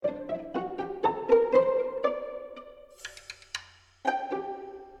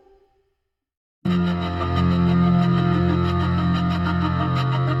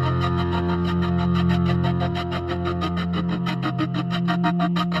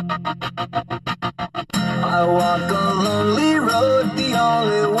I walk a lonely road, the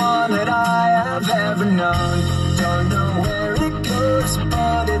only one that I have ever known. Don't know where it goes,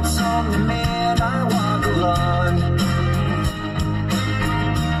 but it's home to me and I walk alone.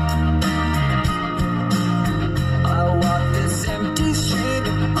 I walk this empty street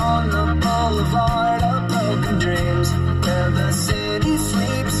on the boulevard of broken dreams, where the city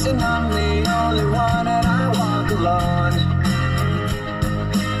sleeps and I'm the only one and I walk alone.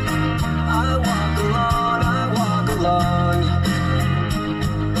 I walk alone, I walk alone.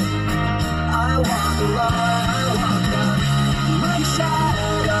 I walk alone, I walk down. My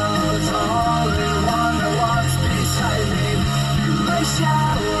shadow's the only one that walks beside me. My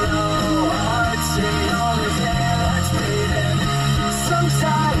shadow heart's the only thing that's breathing.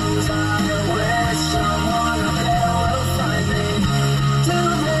 Sometimes I wish someone up there will find me.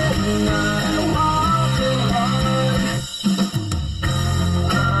 Till then I walk alone.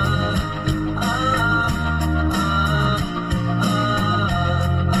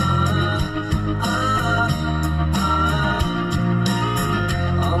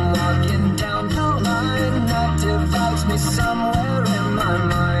 I'm walking down the line that divides me somewhere in my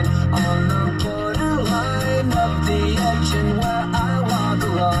mind, on the borderline of the edge and where I walk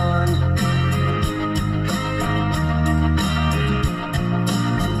alone.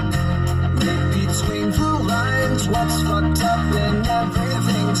 Read between the lines, what's fucked up and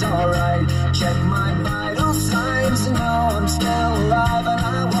everything's alright. Check my vital signs and know I'm still alive and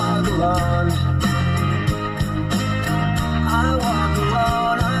I walk alone. I walk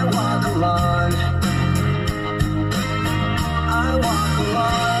alone, I walk alone. I walk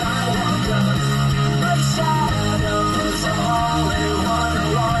alone, I walk alone. My shadow's the only one who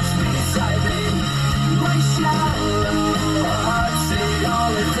walks beside me. My shadow heart's the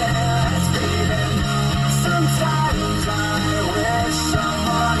only thing that's beating. Sometimes I wish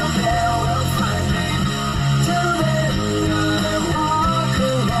someone up there will find me. Till then I walk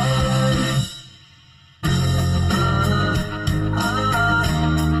alone.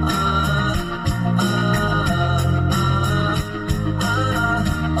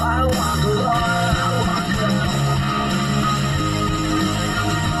 I walk alone, I walk alone.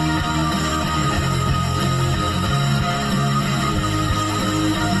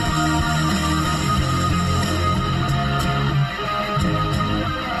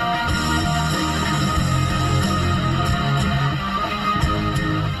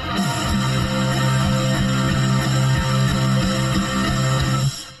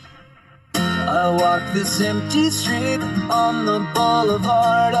 I walk this empty street on the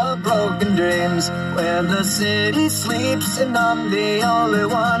boulevard of broken dreams, where the city sleeps and I'm the only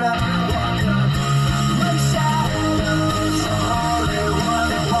one. My shadow's the only one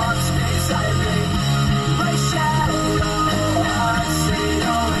that walks beside me. My shadow heart's the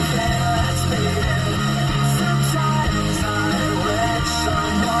only thing that's beating. Sometimes I wish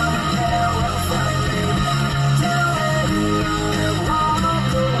someone up there will find me. Till then I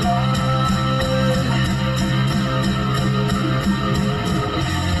walk alone.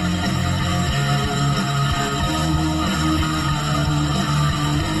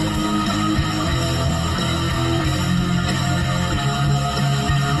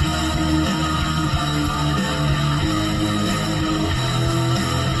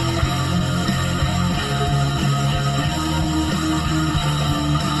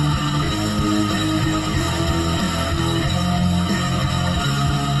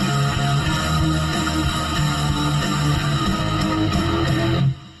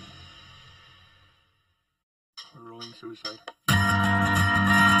 Rolling suicide.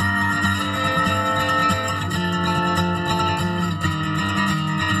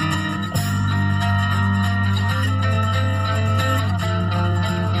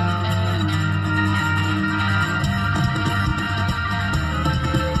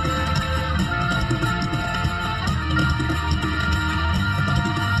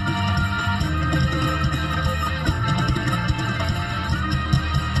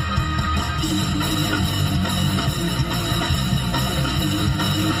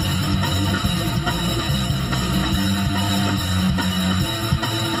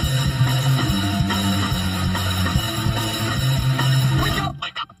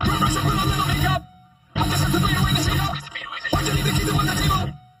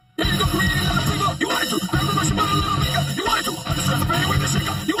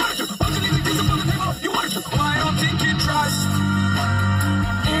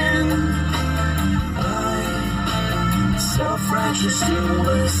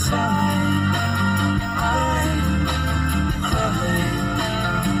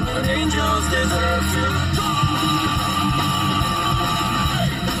 Angels deserve to die.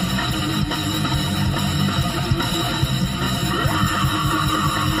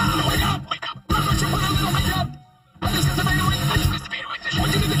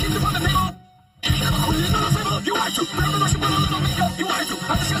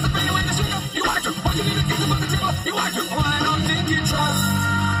 I just wanna think you trust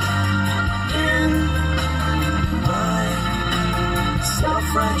in my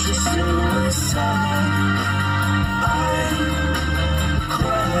self-righteous suicide. I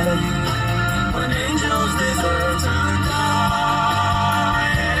cry when angels deserve to die.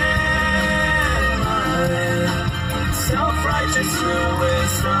 In my self-righteous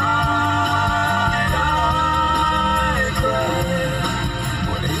suicide, I cry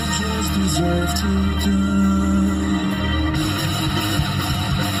when angels deserve to die.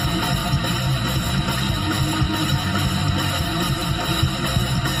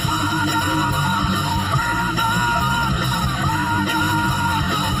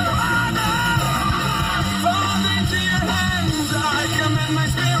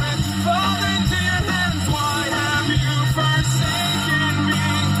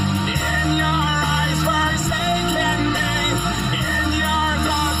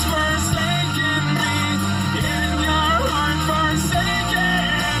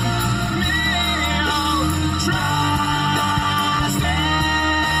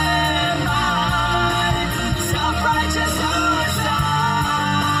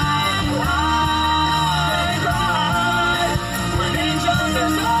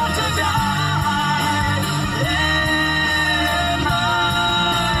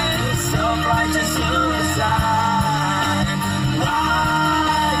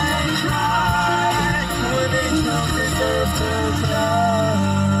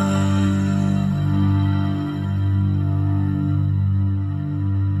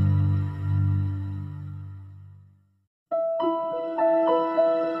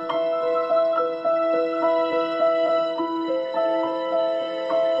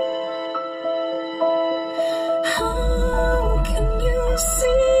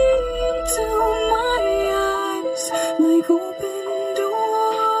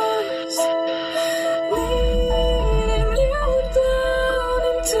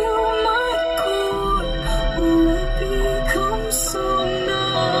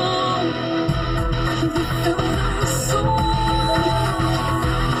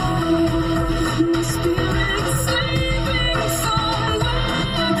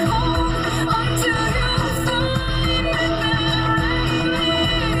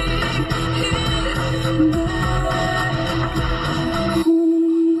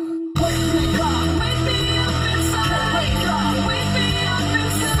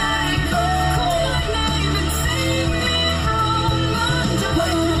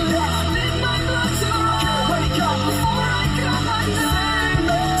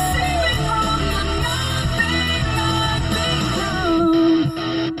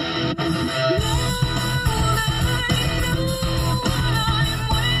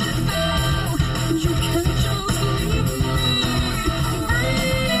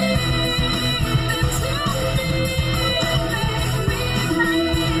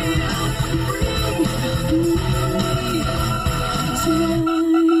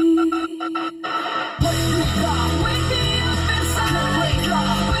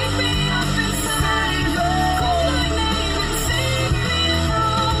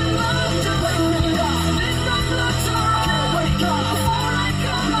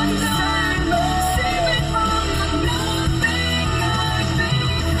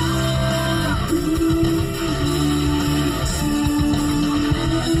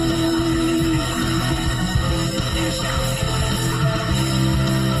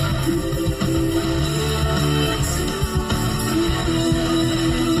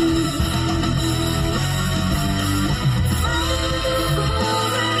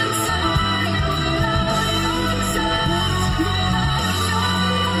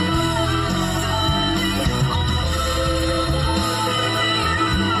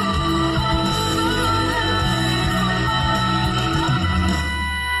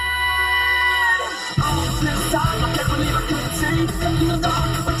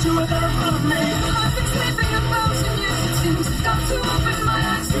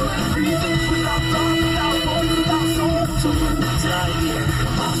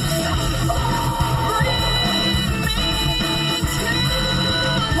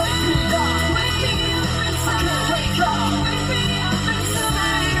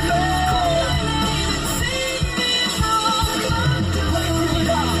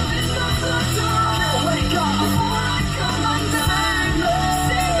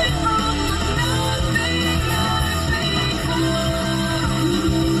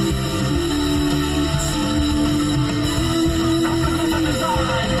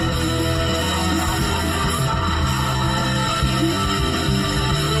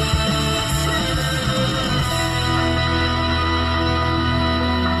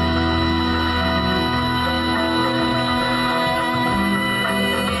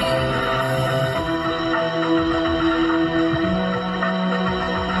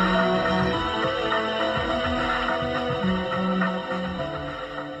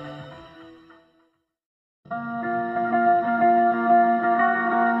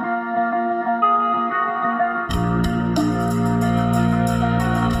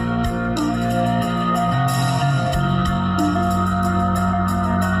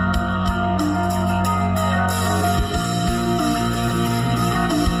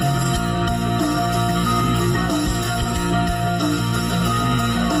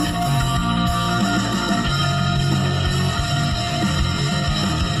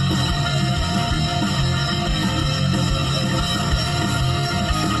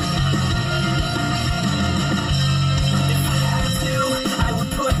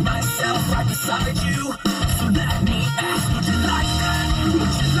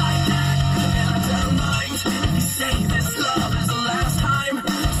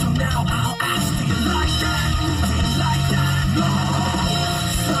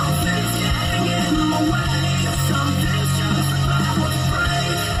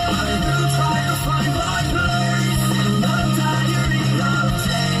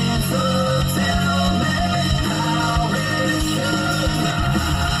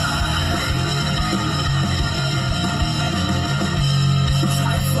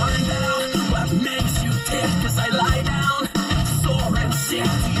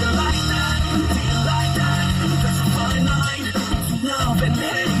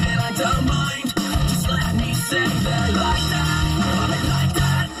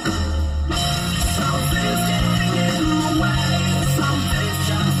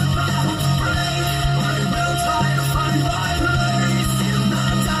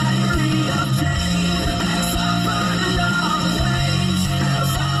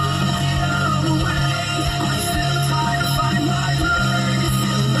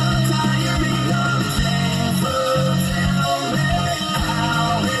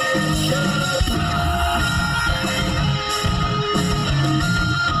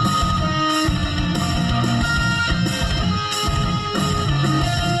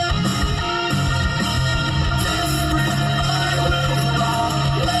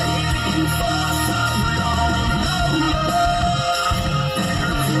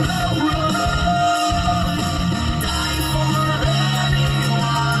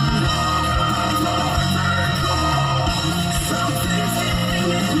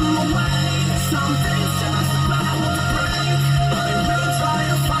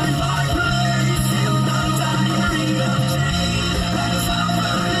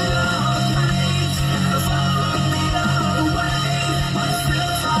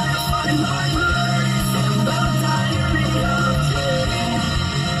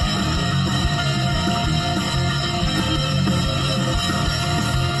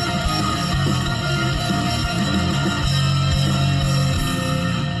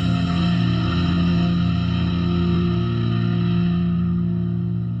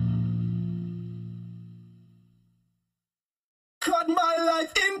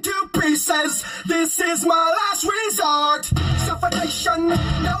 life into pieces. This is my last resort. Suffocation,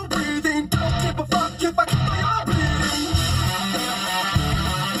 no breathing. Don't give a fuck if I keep my arm bleeding.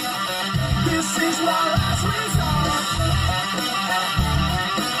 This is my last resort.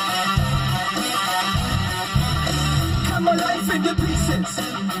 Cut my life into pieces.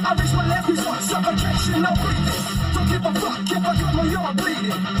 I reach my last resort. Suffocation, no breathing. Don't give a fuck if I cut my arm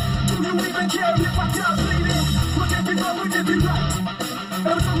bleeding. Do you even care if I die bleeding? Would it be wrong, would it be right?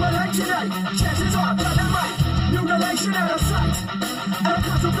 Every time I like tonight, chances are that I might. Mutilation out of sight, and I'm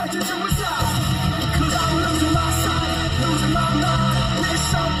contemplating suicide. Cause I'm losing my sight, losing my mind. Wish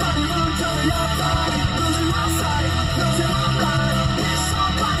somebody would tell me I'm fine. Losing my sight, losing my mind. Wish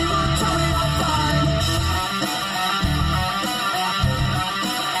somebody would tell me I'm fine.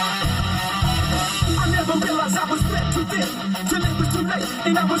 I never realized I was bled too thin, till it was too late,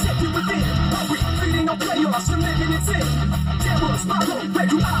 and I was empty within. Hungry, feeding on chaos, and living in sin. There was my road, where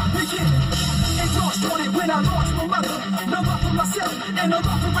do I begin? It all started when I lost my mother. No love for myself, and no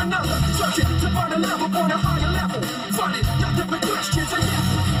love for another. Searching to find a level on a higher level. Finding nothing but questions and yes.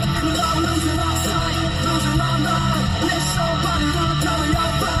 Cause I'm losing my sight, losing my mind. Wish somebody would tell me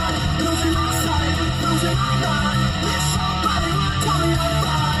I'm fine. Losing my sight, losing my mind. Wish somebody would tell me I'm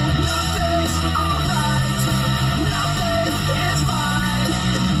fine. Nothing's alright, nothing is fine.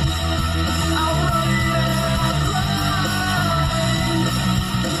 I'm running and I'm crying.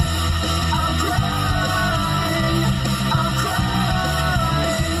 I'm crying, I'm crying,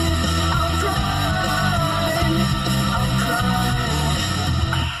 I'm crying, I'm crying.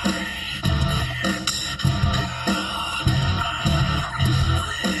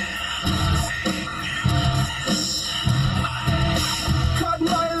 Cut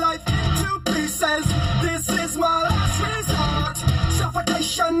my life into pieces. This is my last resort.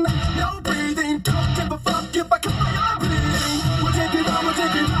 Suffocation, no breathing. Don't give a fuck if I cut my arm bleeding. Would it be wrong, would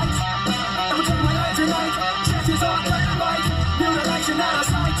it be right? I would take my life tonight. Chances are that I might. Mutilation out of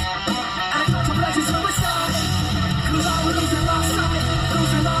sight, and I contemplating suicide. Cause I'm losing my sight,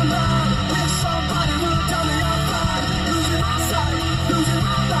 losing my mind. Wish somebody would tell me I'm fine. Losing my sight, losing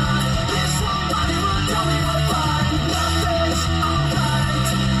my mind. Wish somebody would tell me I'm fine. Nothing's alright,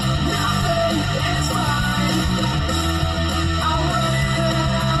 nothing is fine. I'm running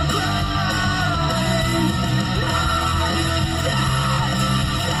and I'm crying.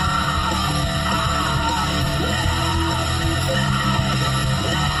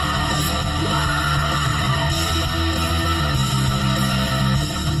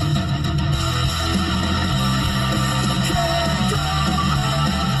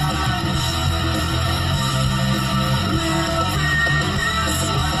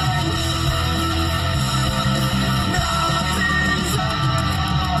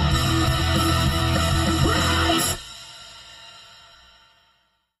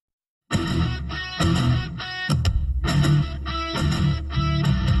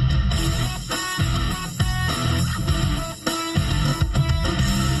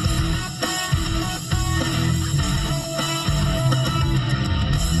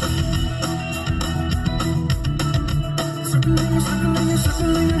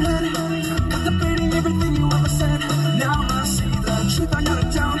 Circling your head, contemplating everything you ever said. Now I see the truth, I got it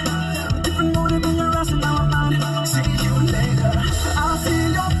down. A different motive in your eyes, and now I'm mine. See you later. I see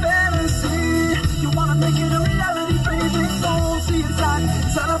your fantasy. You wanna make it a reality, baby. Don't see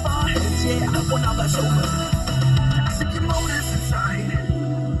inside of our heads, yeah. Well, now that's over. I see your motives inside.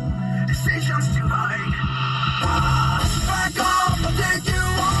 Decisions to hide. Back off, I'll take you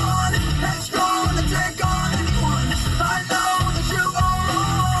on. Headstrong to take on anyone. I know that you are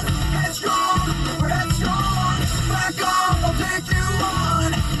wrong. Headstrong, we're headstrong. Back off, I'll take you on.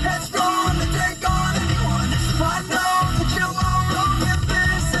 Headstrong to take on anyone. I know that you are wrong. If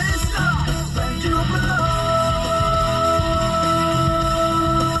this is not where you belong,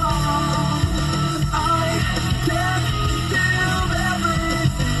 I can't give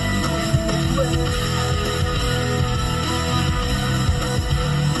everything away.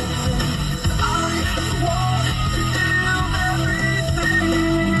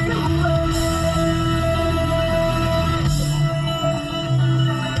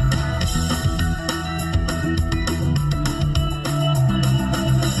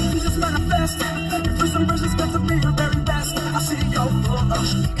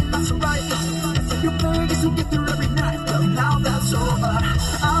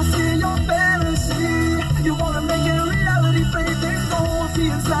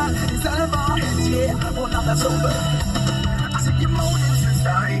 That's over. I see your motives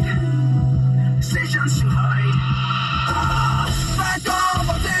inside. Decisions to hide. Back off,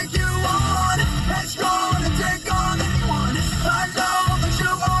 I'll take you on. Headstrong to take on anyone. I know that you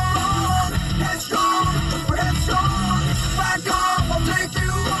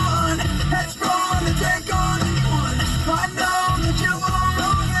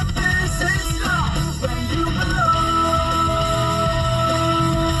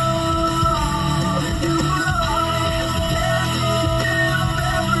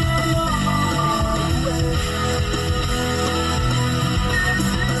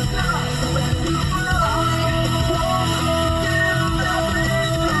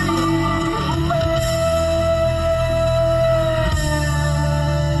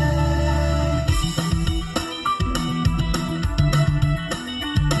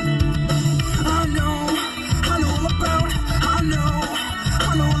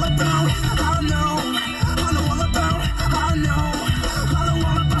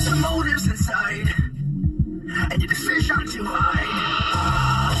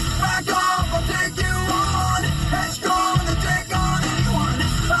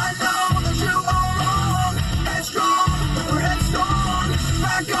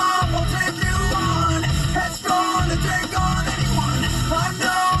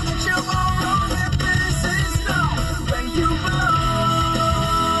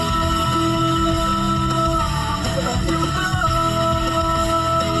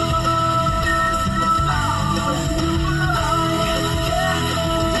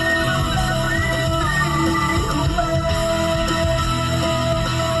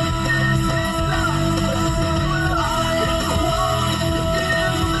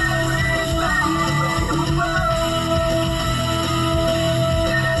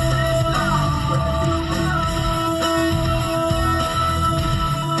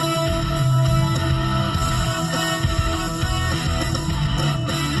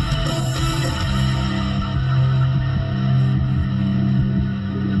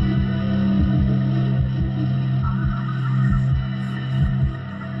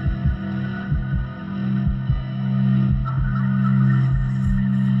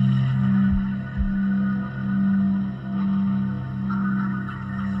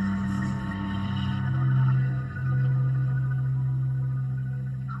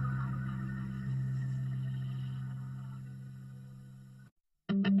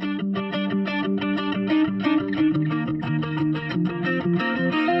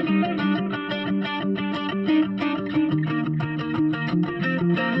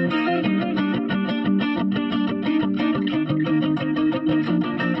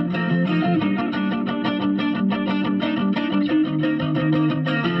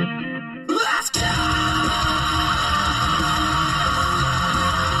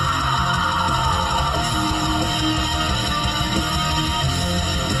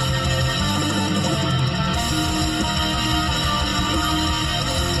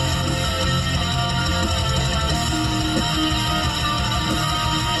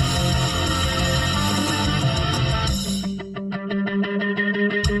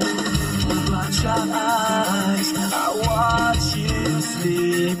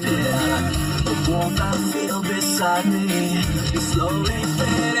cold I feel beside me is slowly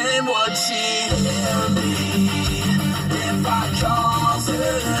fading. Would she hear me if I called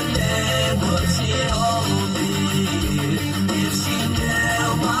her name? Would she hold me if she knew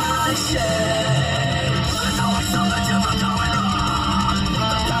my shame? There's always something different going on.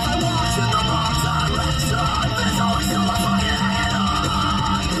 The path I walk's in the wrong direction. There's always someone fucking hanging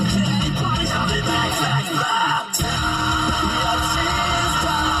on. Can anybody help me make things better? Your tears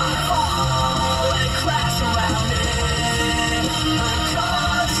don't fall and crash around me. The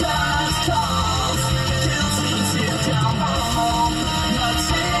conscience calls, guilty to come home. Your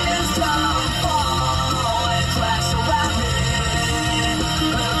tears don't fall and crash around me.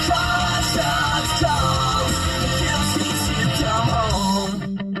 The conscience calls, guilty to come home.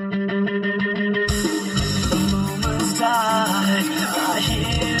 The moments die, I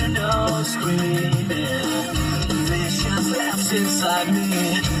hear no screaming. Visions left inside me,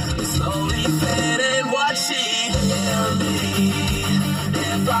 slowly fading. Would she hear me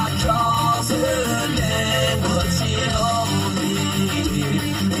if I called her name? Would she hold me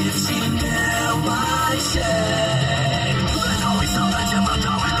if she knew my shame? There's always something different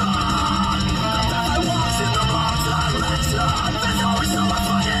going on. The path I walk's in the wrong direction. There's always someone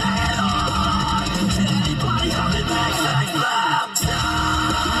fucking hanging on. Can anybody help me make things better?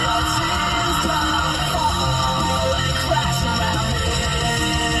 Your tears don't fall and crash around me.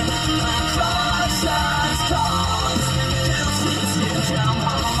 The conscience calls, guilty to come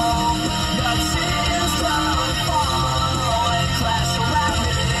home. Your tears don't fall and crash around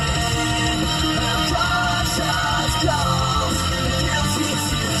me. The conscience calls, guilty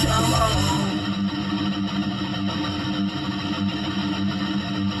to come home.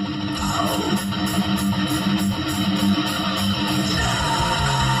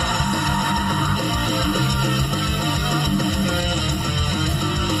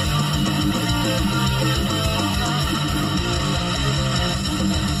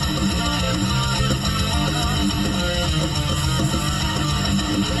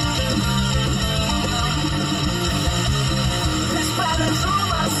 This planet's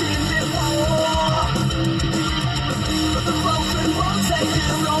all I've seen before, but the broken won't take you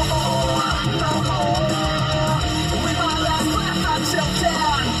no more, no more. With my last breath I choke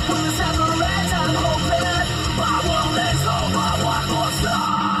down, with this ever end I'm hoping my world is over one more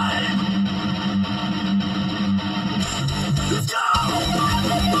time. Let's go!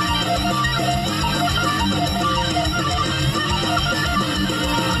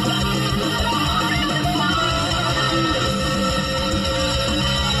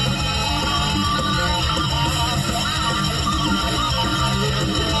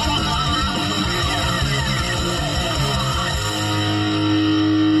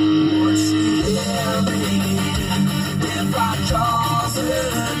 Would she hear me if I called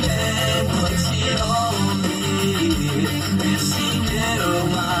her name? Would she hold me if she knew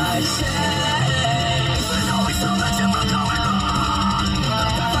my shame? There's always something different going on. The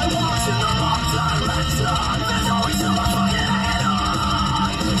path I walk's in the wrong direction. There's always someone fucking hanging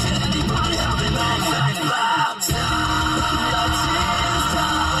on. Can anybody help me make things better? Your tears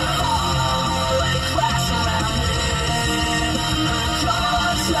don't fall and crash around me. The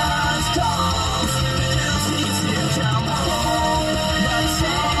conscience calls, guilty to come home. Your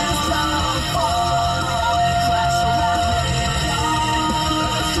tears don't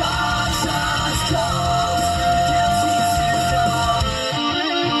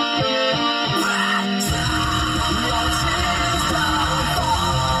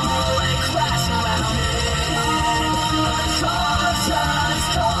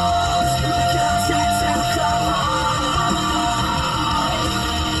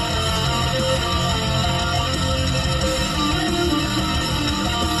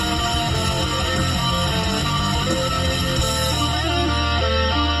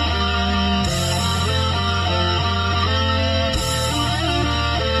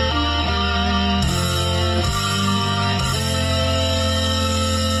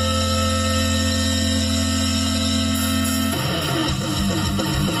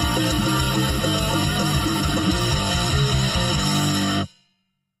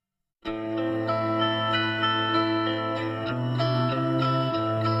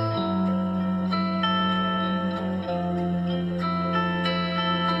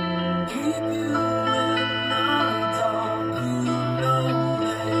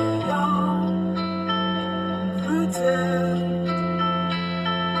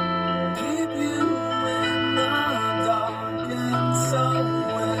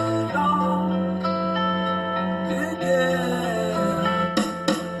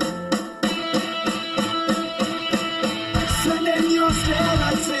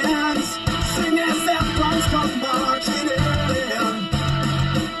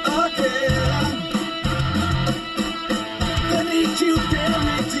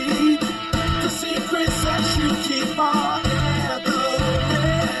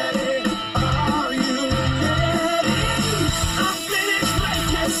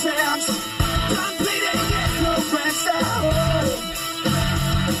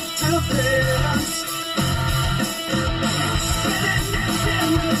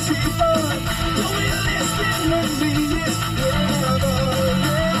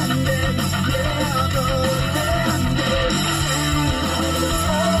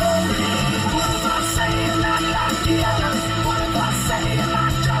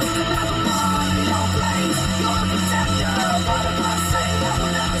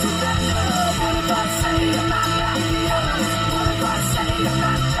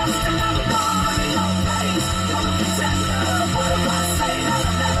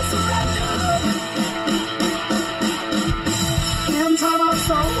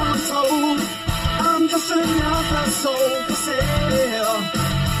I'm just another soul for sale.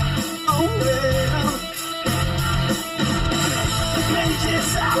 Oh well, the page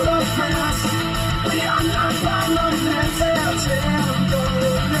is out of press. We are not parliament.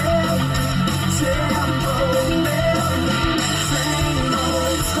 Tempo, same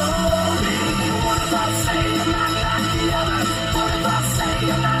old story. What if I say I'm not like the others? What if I say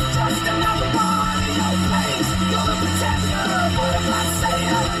I'm not just another one in your place? You're the pretender. What if I say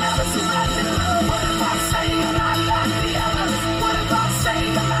I'll never surrender? What if I say I'm not like the others? What if I say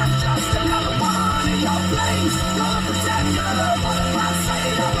I'm not just another one in your place? You're the pretender. What if I say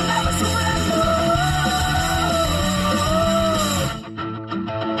I'll never surrender?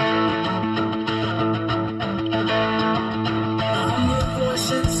 I'm the voice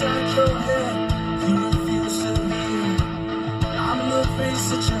inside your head you refuse to hear. I'm the face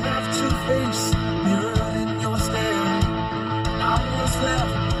that you have to face, mirror in your stare. I'm what's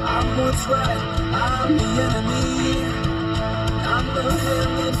left, I'm what's right, I'm the enemy. I'm the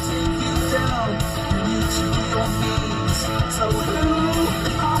hand that take you down, and you to your knees. So who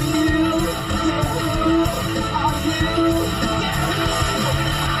are you? Yeah, who are you?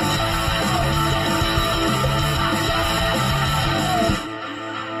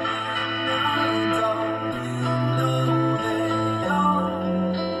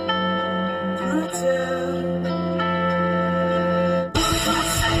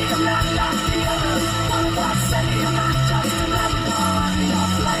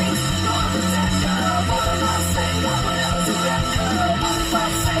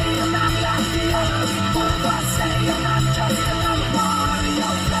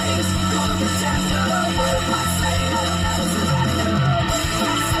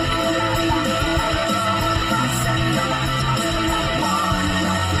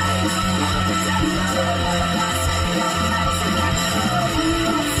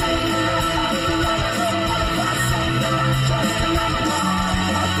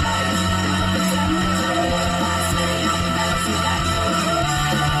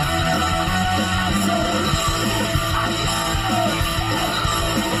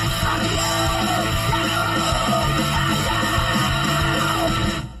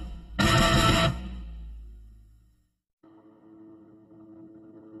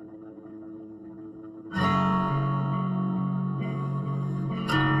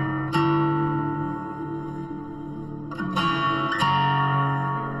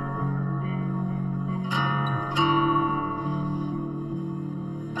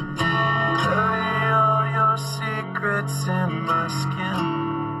 In my skin,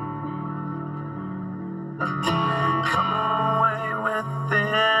 come away with the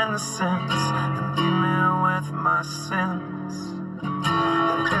innocence and leave me with my sins.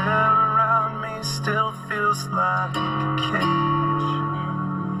 The air around me still feels like a cage.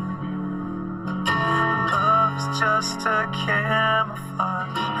 Love's just a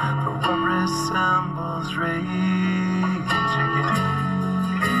camouflage for what resembles rage again.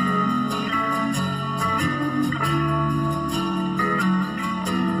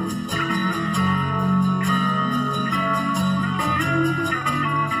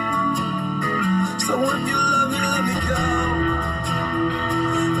 So if you love me, let me go.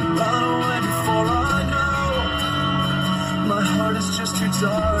 And run away before I know. My heart is just too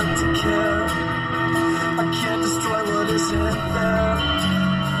dark to care. I can't destroy what isn't there.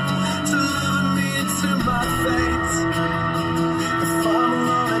 Deliver me into my fate. If I'm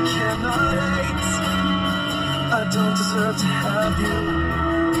alone, I cannot hate. I don't deserve to have you.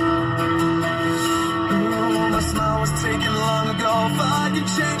 Ooh, my smile was taken long ago. If I can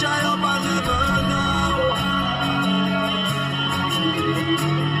change, I hope I never know.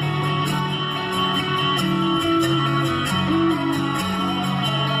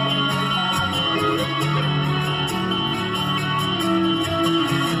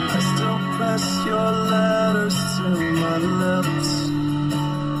 I still press your letters to my lips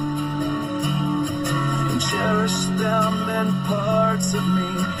and cherish them in parts of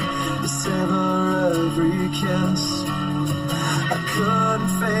me to savor every kiss. I couldn't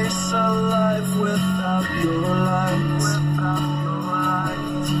face a life without your light.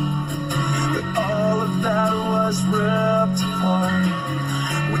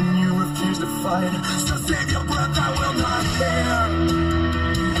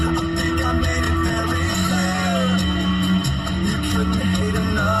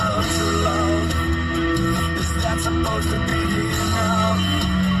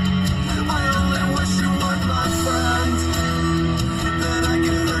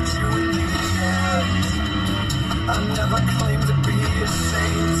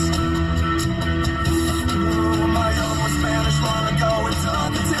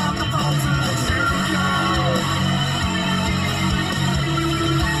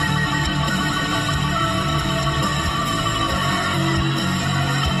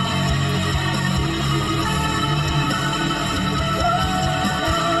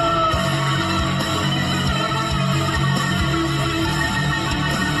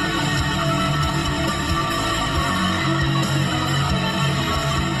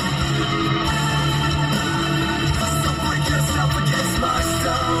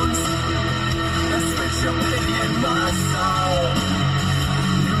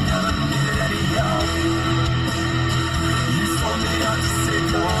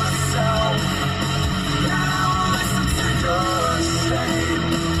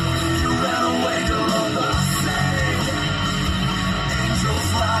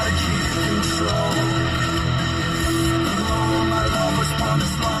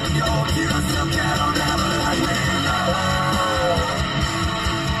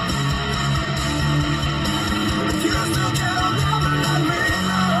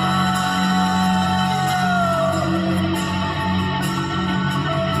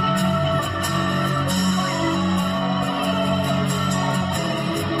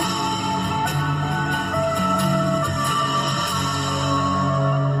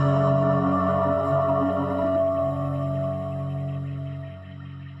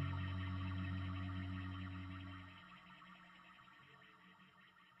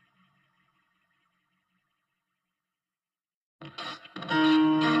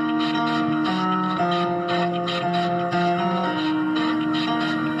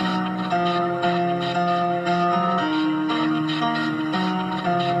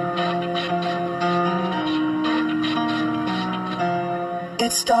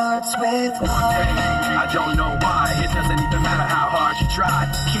 It starts with one. I don't know why, it doesn't even matter how hard you try.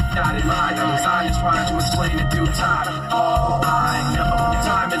 Keep that in mind, I designed this rhyme to explain in due time. All I know,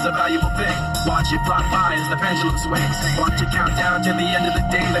 time is a valuable thing. Watch it fly by as the pendulum swings. Watch it count down to the end of the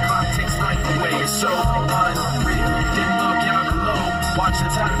day. The clock takes life away, it's so unreal. Didn't look down below, watch the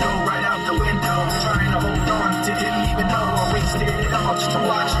time go right out the window. Trying to hold on to didn't even know I wasted it all just to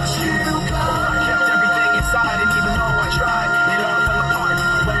watch you go. I kept everything inside and even though I tried, it all fell apart.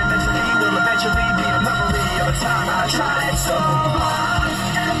 What it meant to me will eventually be a memory of a time I tried so hard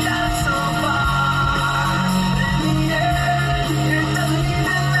and got so far. In the end, it doesn't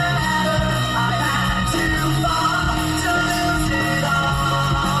even matter. I had to fall to lose it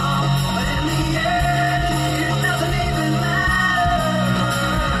all. But in the end, it doesn't even matter.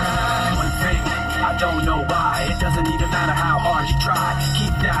 One thing, I don't know why. It doesn't even matter how hard you try.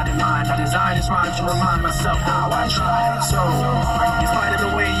 Keep that in mind. I designed this rhyme to remind myself how I tried so hard. In spite of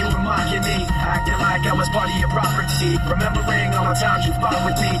the way you were mocking me, acting like I was part of your property, remembering all the times you fought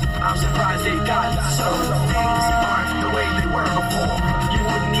with me, I'm surprised they got so. Things aren't the way they were before. You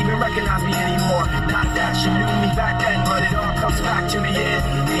wouldn't even recognize me anymore. Not that you knew me back then, but it all comes back to me in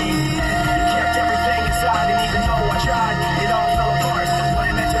the end. You kept everything inside, and even though I tried, it all fell apart. What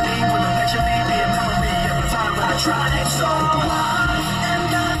it meant to me will eventually be a memory of the time I tried so hard and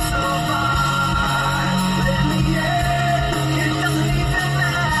got so far. But in the end, it doesn't even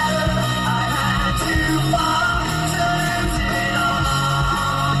matter. I had to fall to lose it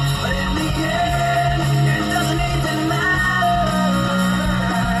all. But in the end, it doesn't even matter.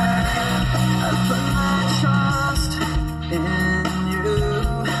 I put my trust in you,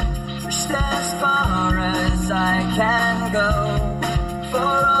 pushed as far as I can go. For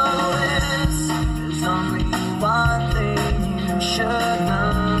all this, there's only one thing you should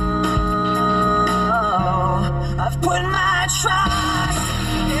know. I've put my trust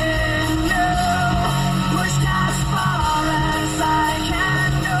in you, pushed as far as I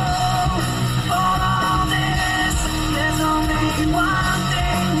can go. For all this, there's only one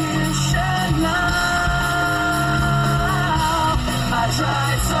thing you should know. I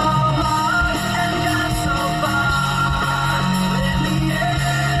tried so hard and got so far, but in the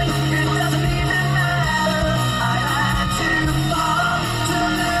end, it doesn't even matter. I had to fall to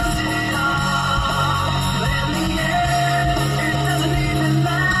lose it all, but in the end, it doesn't even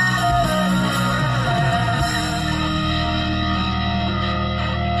matter.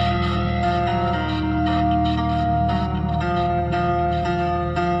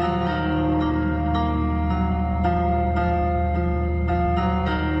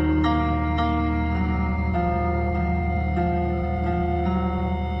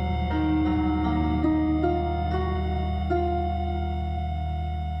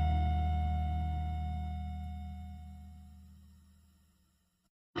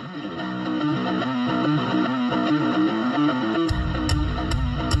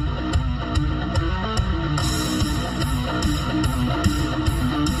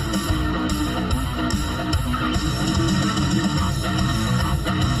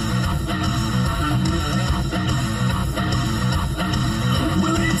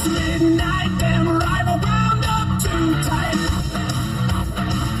 Well, it's midnight and my rifle wound up too tight.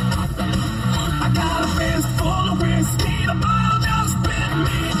 I got a fist full of whiskey, the bottle just bit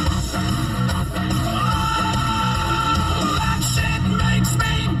me. Oh, that shit makes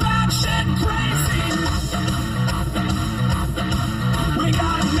me batshit crazy. We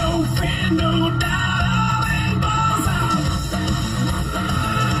got no fear, no doubt, all in balls out.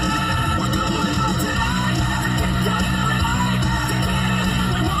 We're going out tonight, got every night to get anything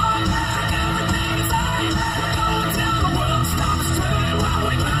we want, and everything is right. We're going till the world stops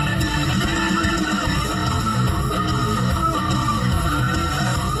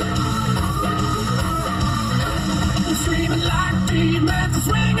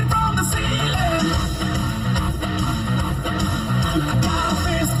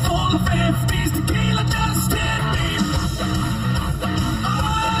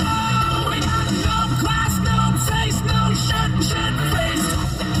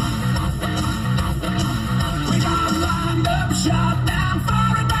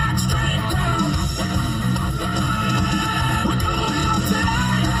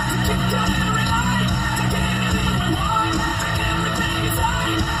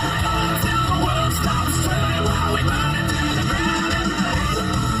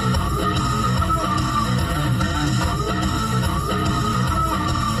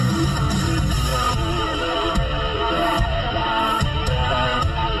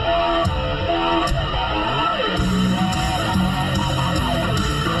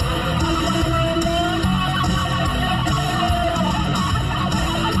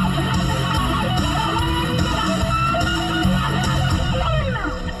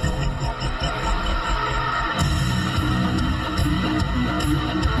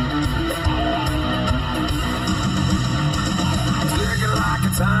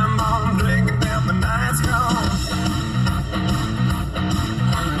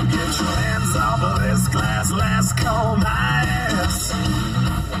this last call my ass.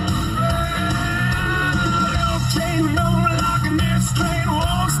 Chain no locking, this train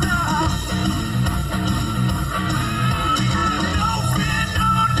won't stop. No fear,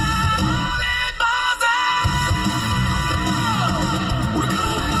 no doubt, only buzzing. We're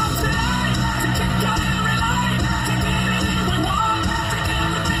going up tonight to kick out every light, to get anything we want, to get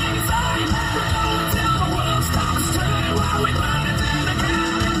everything inside. We're going till the world stops turning while we burn it to the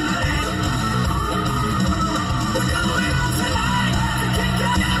ground at night. We're going up tonight to kick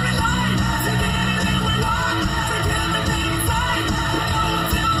out every light, to get anything we want, to get everything inside. We're going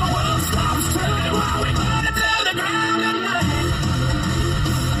till the world stops turning while we burn it to the ground at night.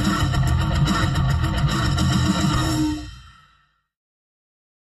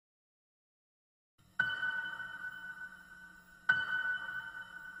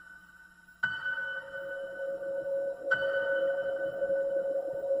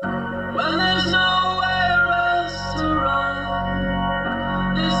 When there's nowhere else to run,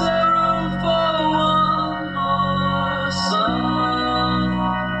 is there room for one more sun?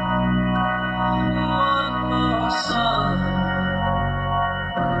 One more sun.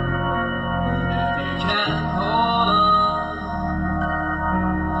 If you can hold on,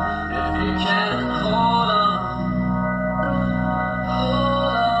 if you can hold on, hold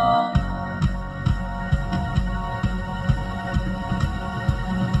on.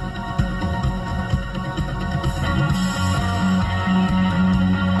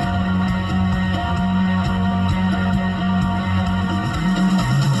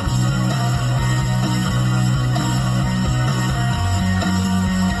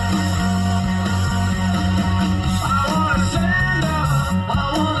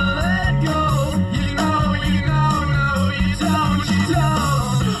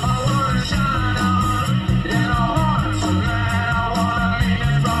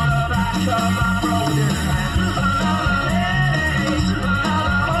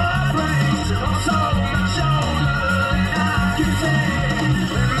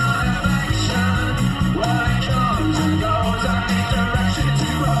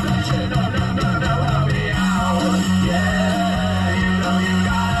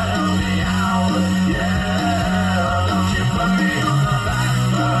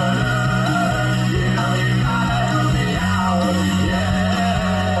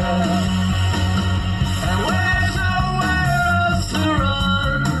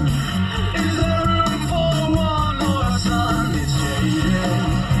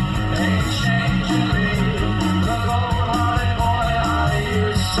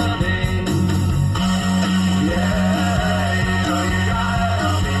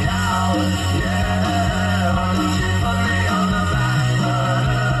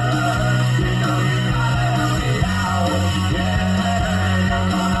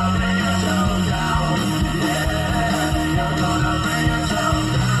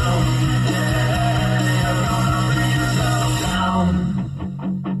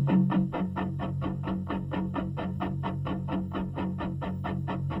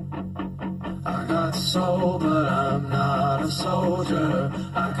 I got soul, but I'm not a soldier.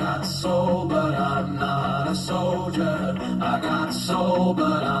 I got soul, but I'm not a soldier. I got soul,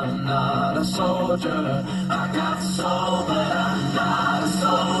 but I'm not a soldier. I got soul, but I'm not a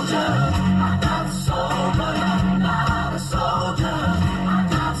soldier. I got soul, but I'm not a soldier. I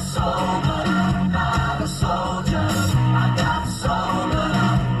got soul, but I'm not a soldier. I got soul, but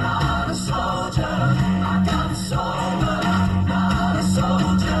I'm not a soldier. I got soul, but I'm not a soldier. I got soul, but I'm not a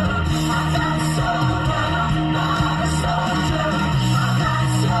soldier. I got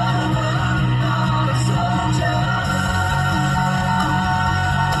soul, but I'm not a soldier.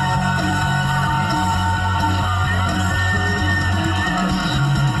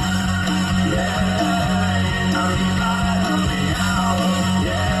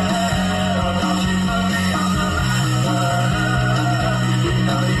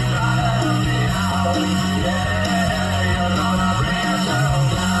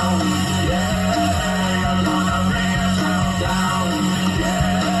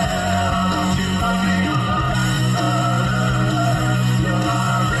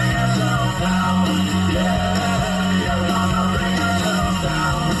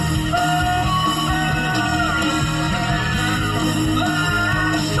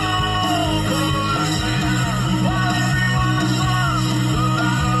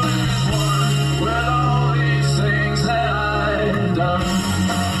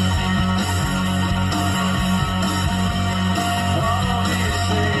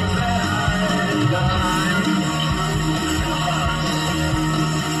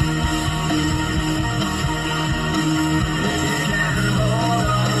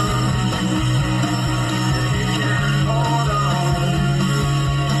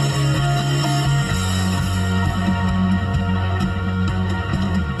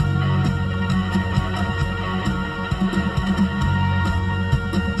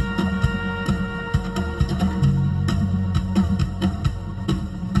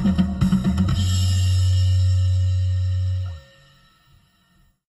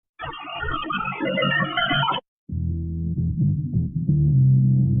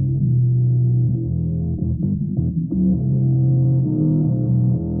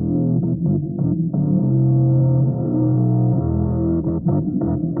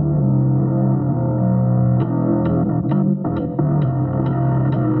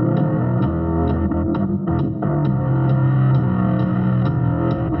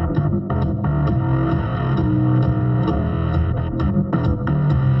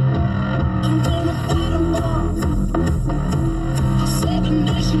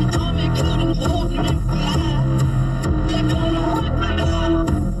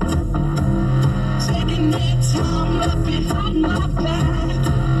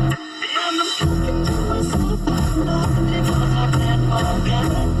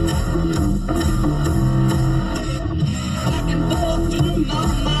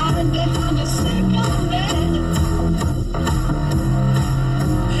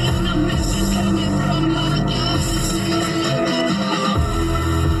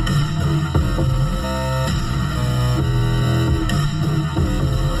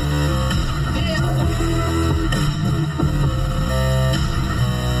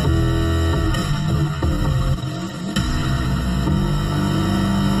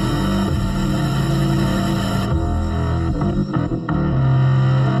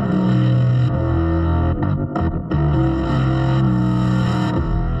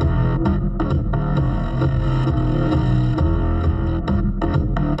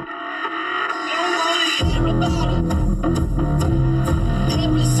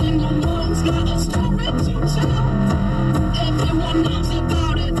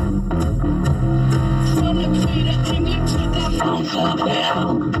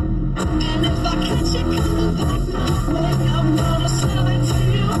 And if I catch you coming back my way, I'm gonna sell it to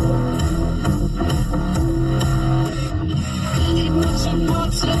you. Ain't much more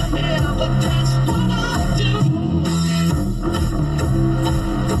to hear, but that's what I do.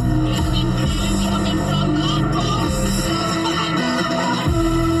 Any pain coming from my bones is my love.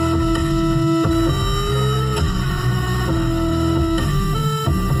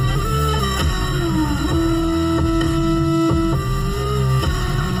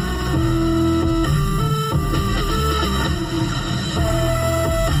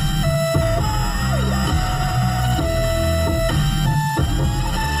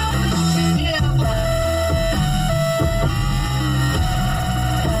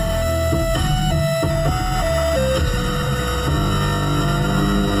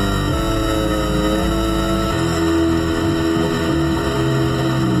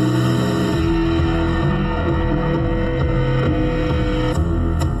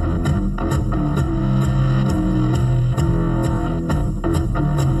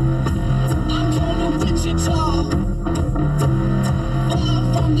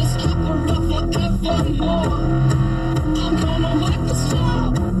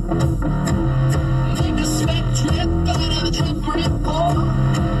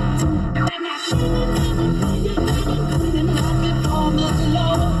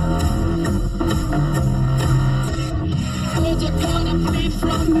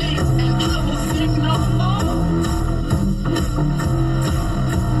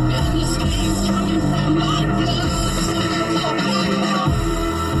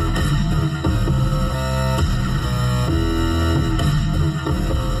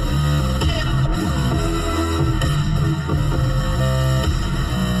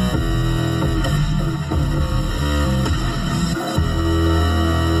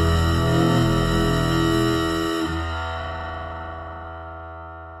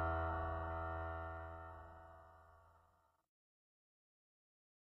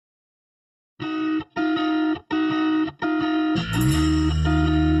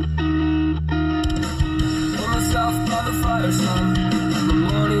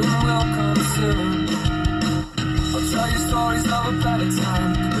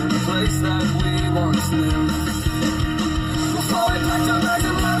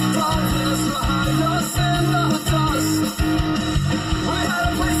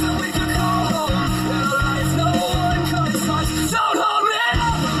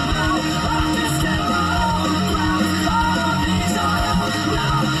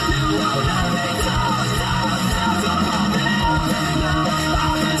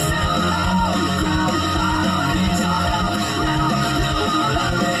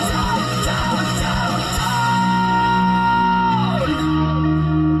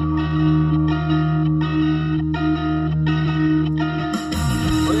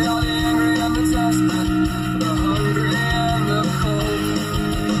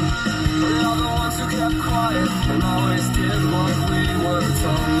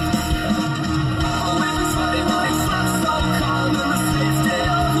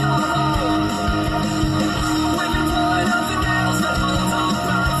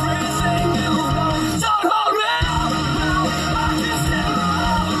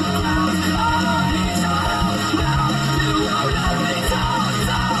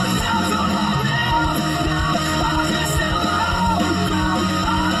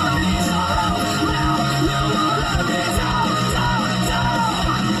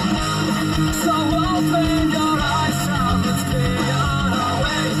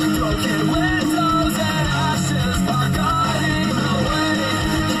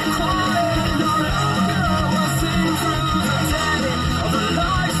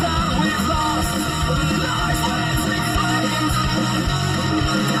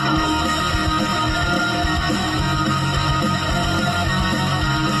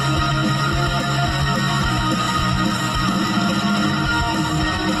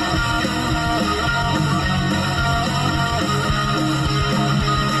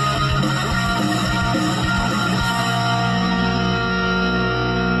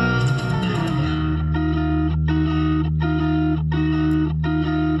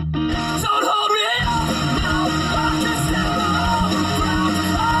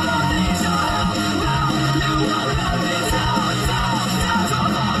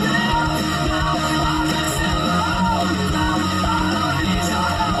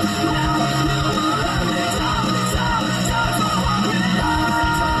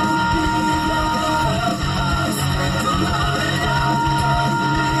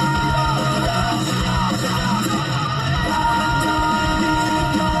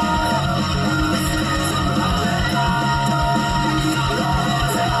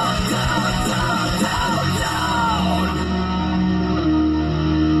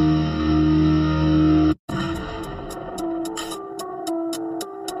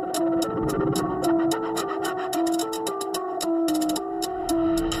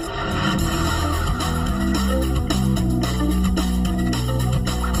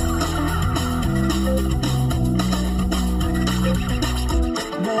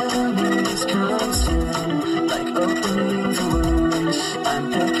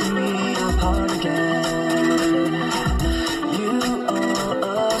 again. You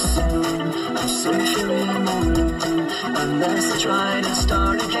all assume I'm safer in my room unless I try to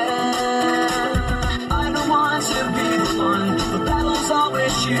start again. I don't want to be the one the battles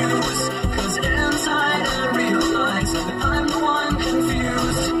always choose, 'cause inside I realize that I'm the one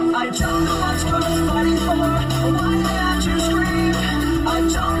confused. I don't know what's worth fighting for or why I have to scream. I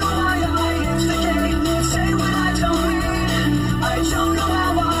don't know why I instigate and say what I don't mean. I don't know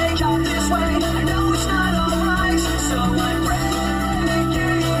how I got this way. I know it's not alright, so I'm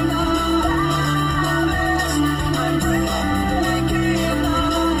breaking the habits. I'm breaking the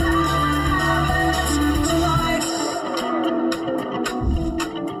habits tonight.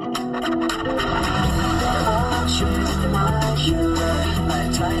 Watching my shoe, I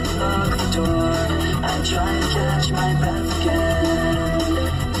tighten up the door. I try to catch my breath again.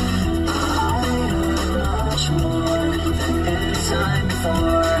 I heard much more than any time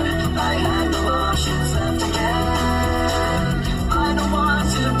before. I had no options left again. I don't want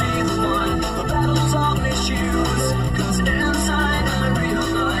to be the one the battles always choose, 'cause inside I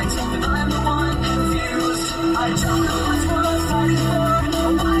realize that I'm the one confused. I don't know what's worth fighting for or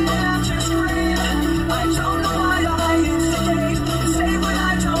why I have to scream. I don't know why I instigate and say what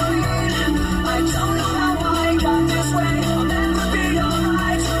I don't mean. I don't know how I got this way. I'll never be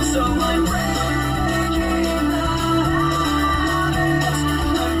alright, so I'm breaking the habits.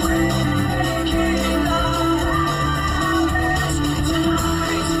 I'm breaking the habits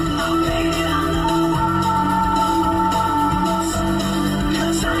tonight. I'll paint it on the walls,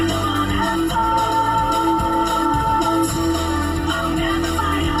 'cause I'm the one that falls. I'll never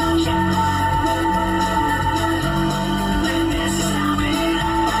fight again. And this is how it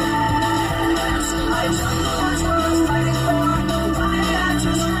ends. I don't know what's worth fighting for or why I had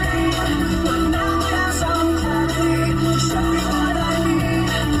to scream, but now I have some clarity to show you what I mean.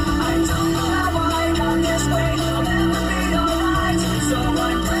 I don't know how I got this way. I'll never be alright, so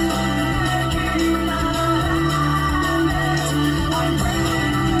I'm breaking the habits. I'm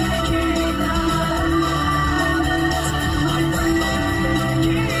breaking the habits. I'm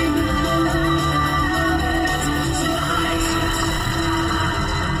breaking the habits tonight.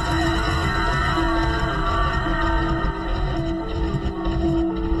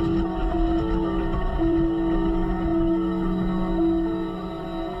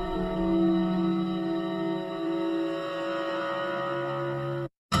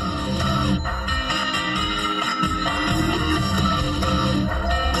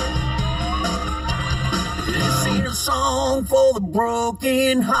 This ain't a song for the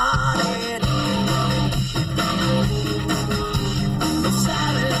broken-hearted. A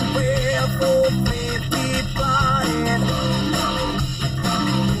silent prayer for 50 parted.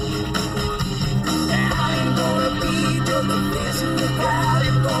 I ain't gonna be just a face in the crowd.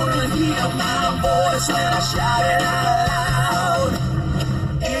 You're gonna hear my voice when I shout it out loud.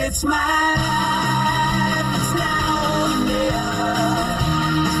 It's my life, it's now or never.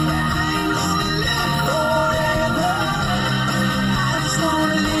 I ain't gonna live forever. I just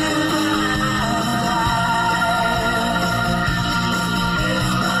wanna live my life.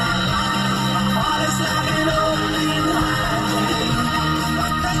 It's my life, my heart is like an open line. I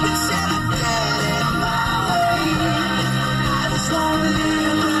think it's said I get it my way. I just wanna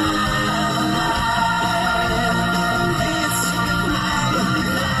live my life. It's my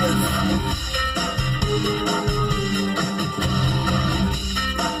life.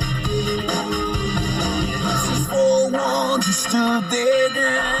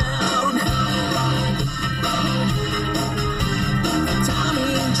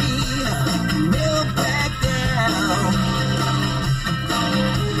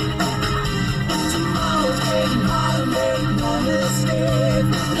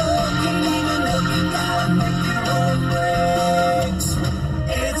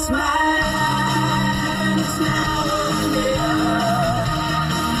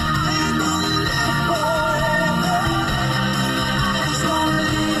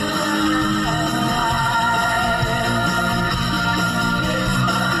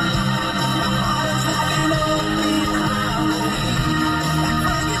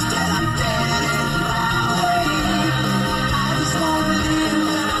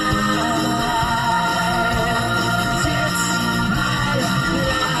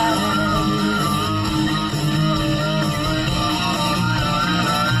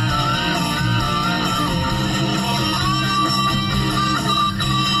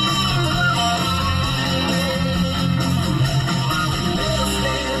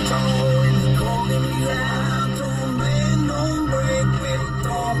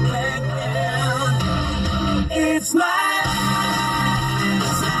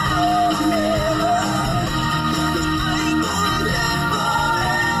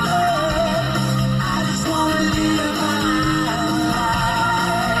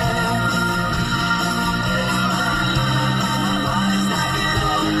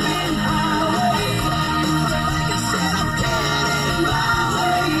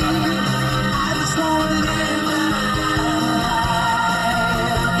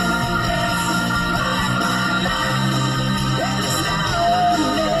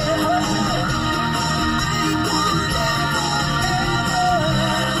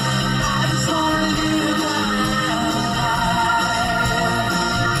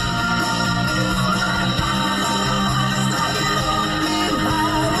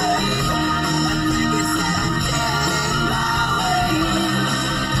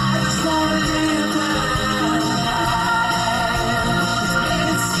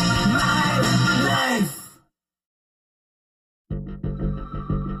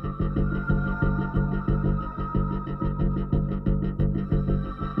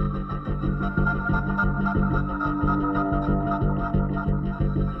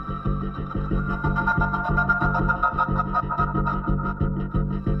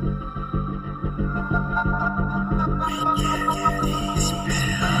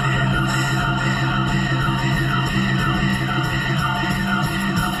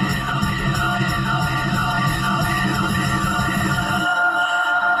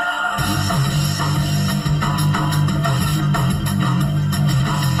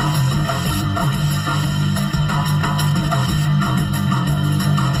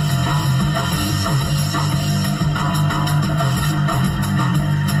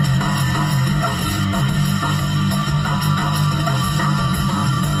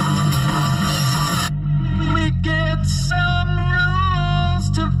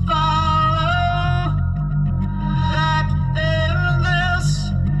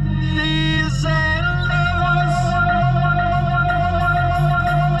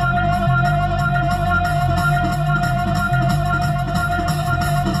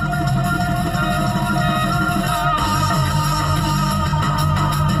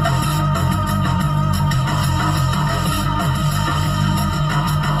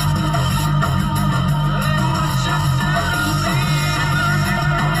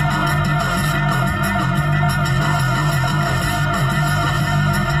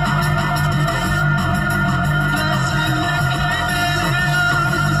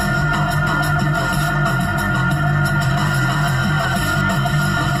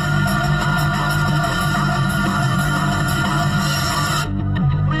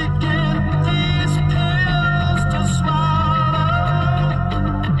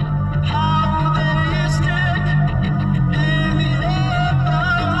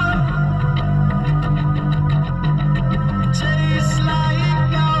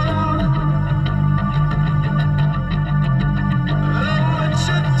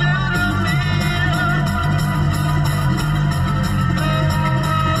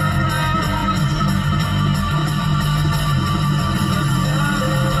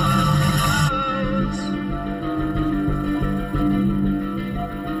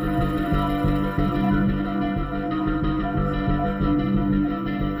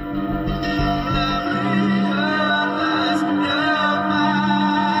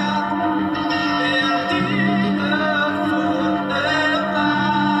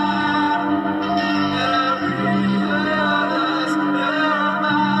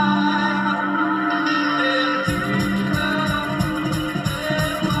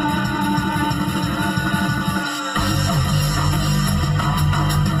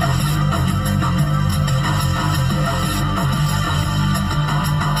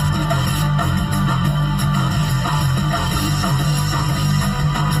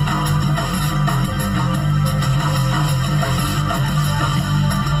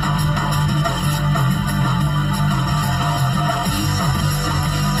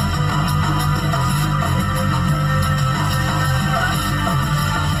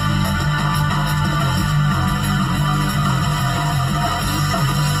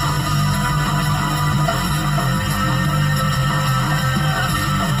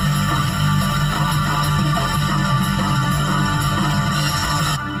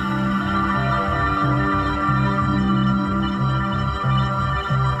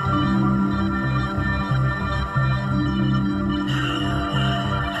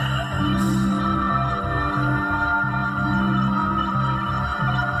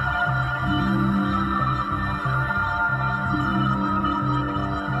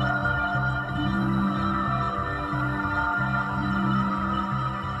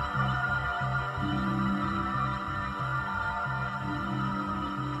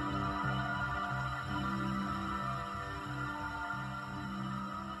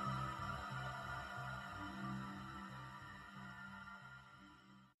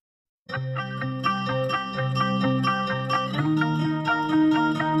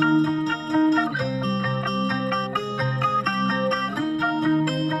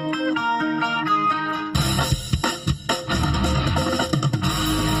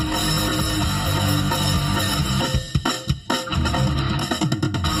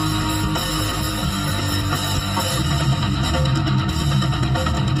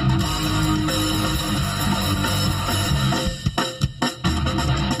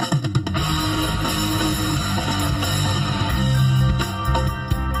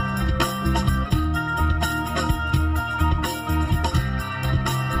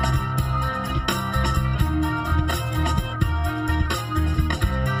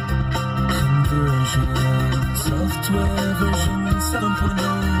 Software version 7.0.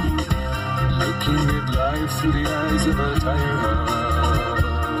 Looking at life through the eyes of a tired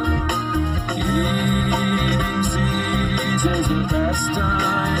heart. Eating seeds as a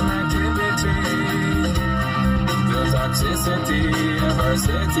pastime activity. The toxicity of our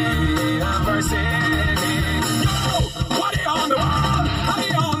city, of our city. Yo! What are you on the wall? How are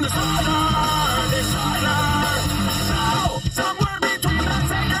you on the sonar? Disorder! No! Somewhere between the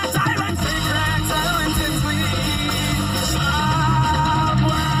sacred silence and sleep.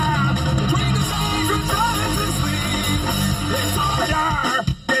 Somewhere between the sacred silence and sleep. Disorder!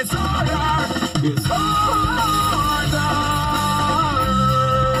 Disorder! Disorder!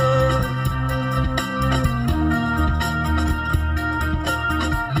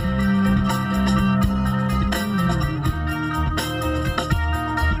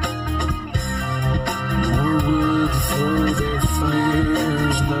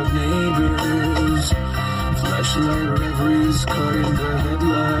 Flashlight reveries caught in the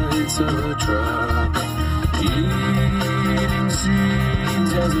headlights of a truck. Eating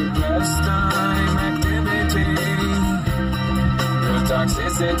seeds as a pastime activity. The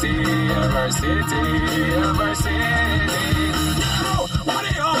toxicity of our city, of our city. Yo, what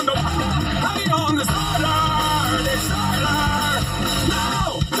are you on the wall? How are you on the solar? Disorder!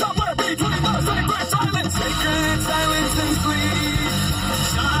 No! Somewhere between the sacred silence and sleep.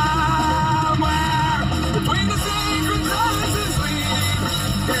 Somewhere between the sacred silence and sleep.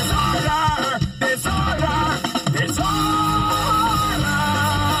 Disorder! Disorder! Disorder!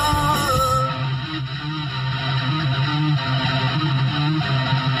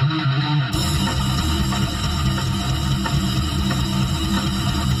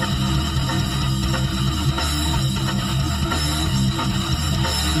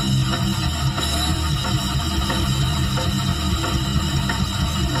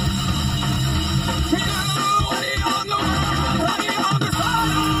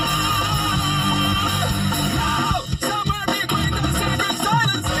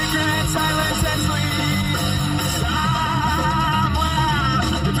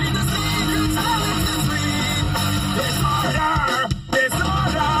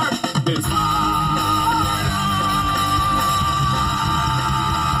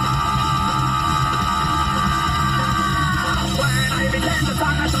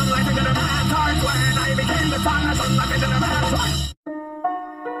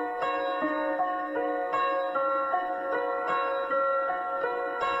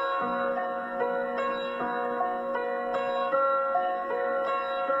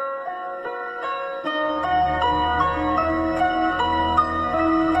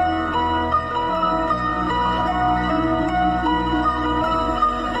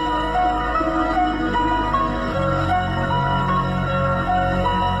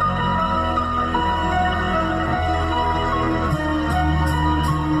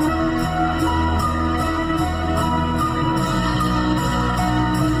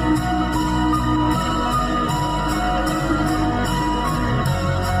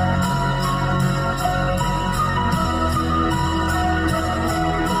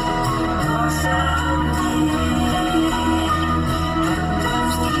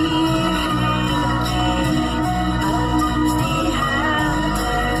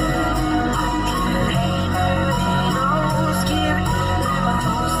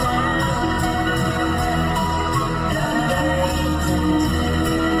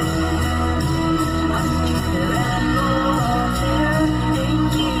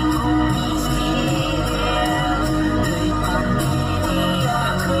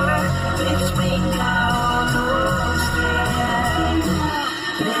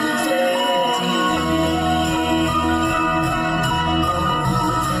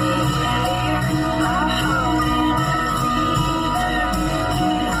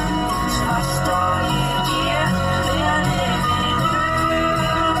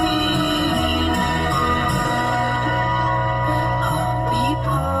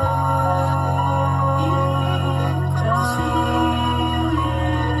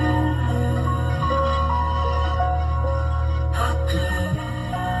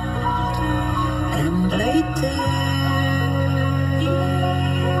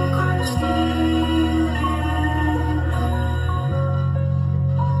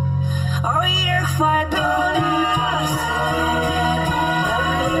 fight the universe.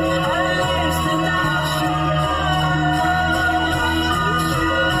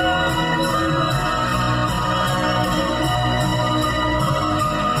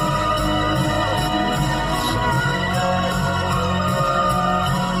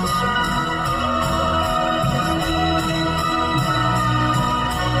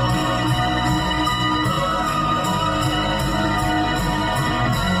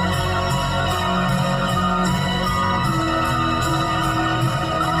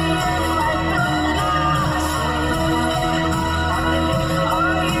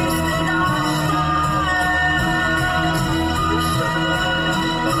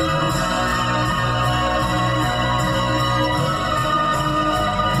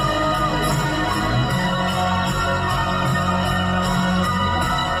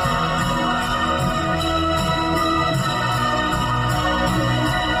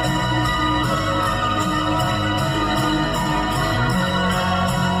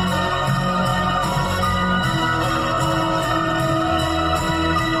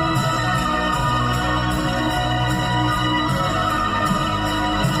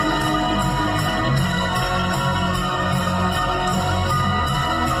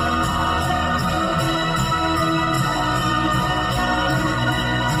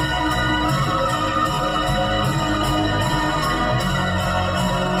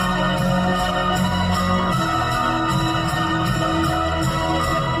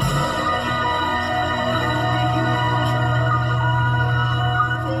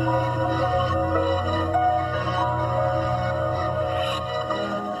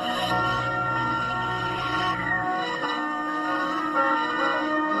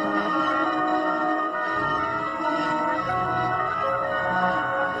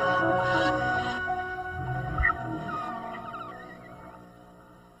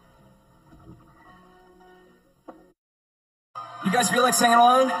 You guys feel like singing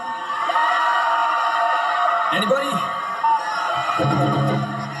along? Anybody?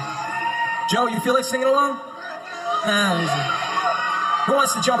 Joe, you feel like singing along? Who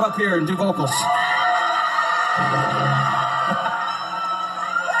wants to jump up here and do vocals?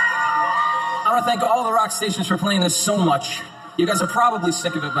 I want to thank all the rock stations for playing this so much. You guys are probably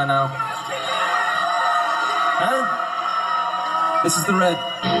sick of it by now. Huh? This is the Red.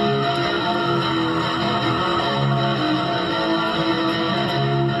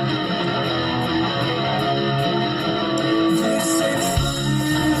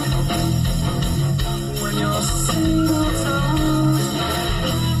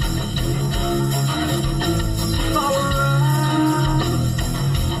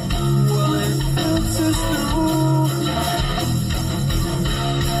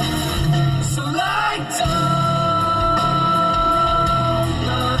 So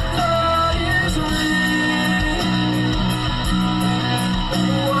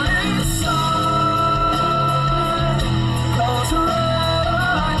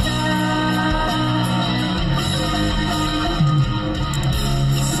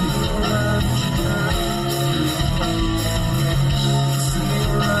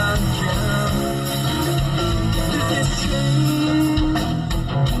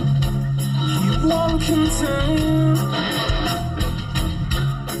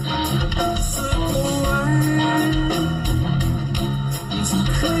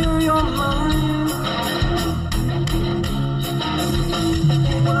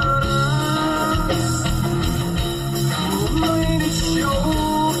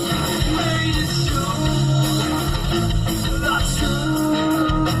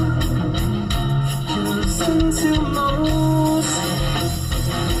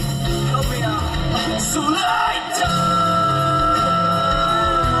light down.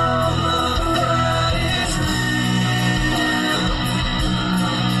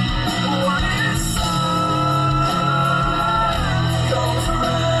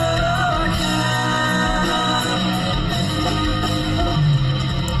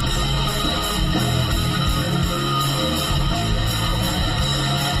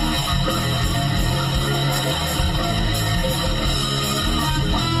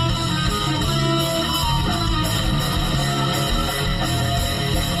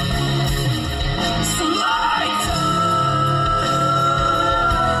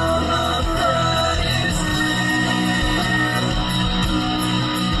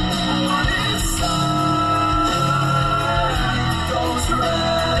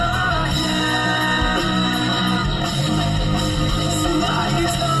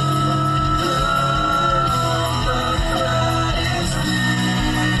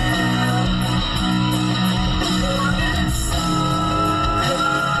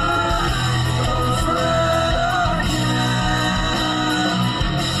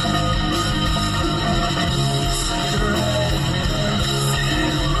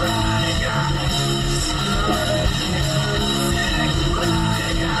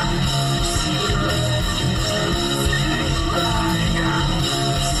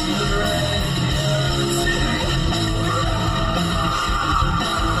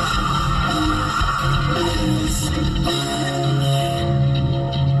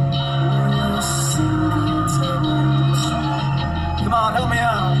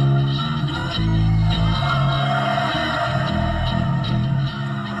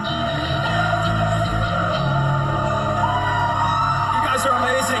 guys are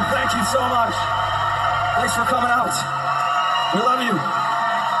amazing. Thank you so much. Thanks for coming out. We love you.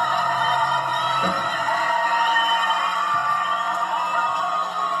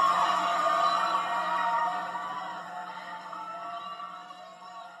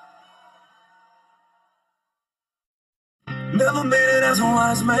 Never made it as a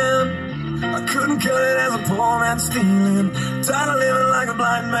wise man. I couldn't cut it as a poor man stealing. Tired of living like a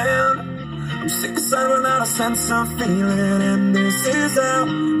blind man. I'm sick aside without a sense of feeling. And this is how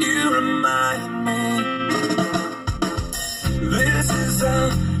you remind me. This is how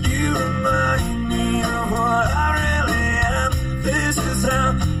you remind me of what I really am. This is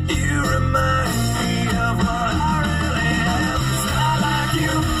how you remind me of what I really am. It's not like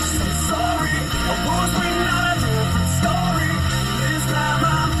you say sorry. I was waiting on a different story. This time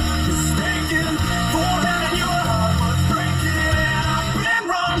I'm mistaken for having your heart was breaking. And I've been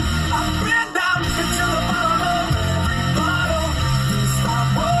wrong, I've been down into the bottom of every bottle. These five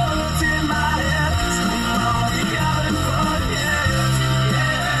words in my head scream, oh, we having fun, yeah,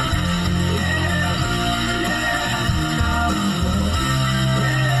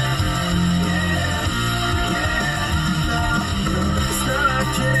 It's not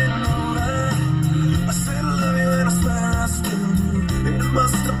like you didn't know that. I said I love you and I swear I still do. It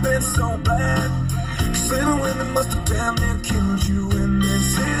must have been so bad. Cause living with me must have damn near killed you. And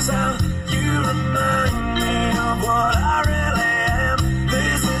this is how you remind me of what I really am.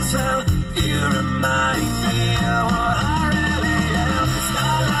 This is how you remind me of what I really am. It's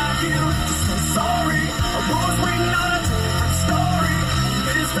not like you to say sorry. I was waiting on a different story.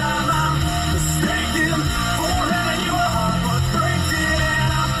 This time I'm mistaken for having your heart was breaking.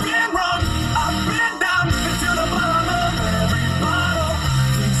 And I've been wrong, I've been down into the bottom of every bottle.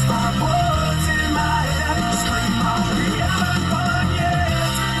 These five words in my head scream, oh, we having fun, yeah,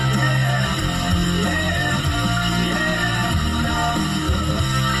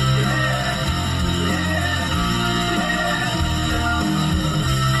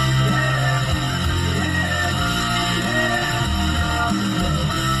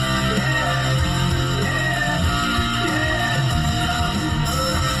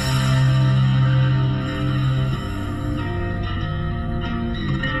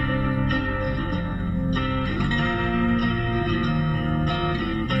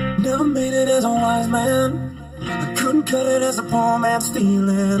 Never made it as a wise man. I couldn't cut it as a poor man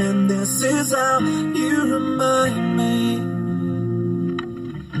stealing. And this is how you remind me.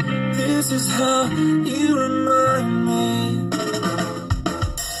 This is how you remind me.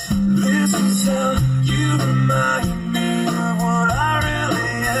 This is how you remind me of what I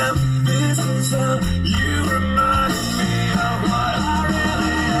really am. This is how you remind me of what I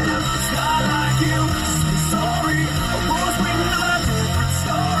really am. It's not like you say sorry. I was waiting on a different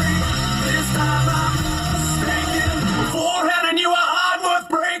story. This time I'm mistaken for having you a heart worth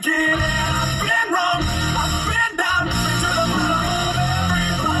breaking. And I've been wrong, I've been down into the bottom of every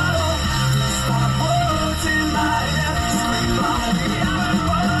bottle. These five words in my head scream, oh, we having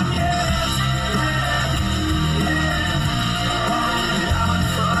fun, yes, oh, we having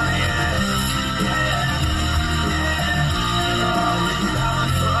fun, yes, oh, we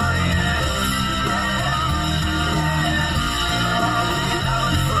having fun, yes, oh, we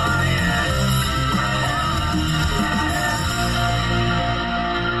having fun, yes.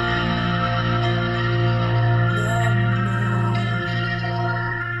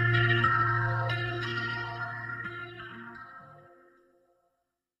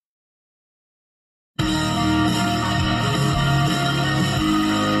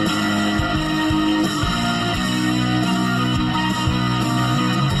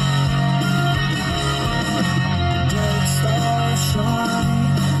 Bright stars shine,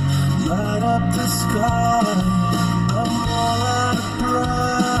 light up the sky. I'm all out of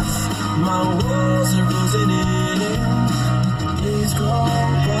breath, my walls are closing in. Days go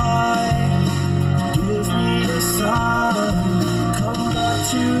by, give me a sign. Come back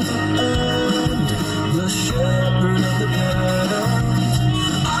to the end, the shepherd of the band.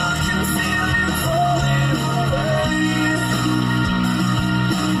 I can feel you falling away.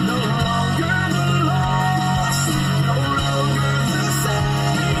 No longer the lost, no longer the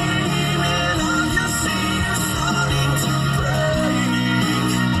same. And I can see you starting to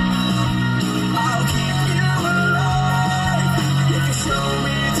break. I'll keep you alive if you show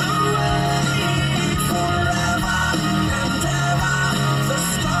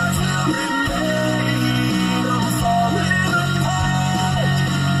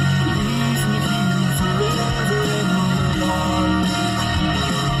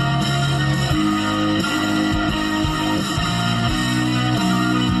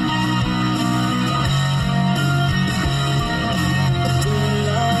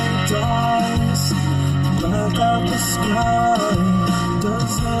about the sky.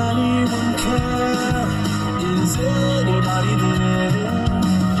 Does anyone care? Is anybody there?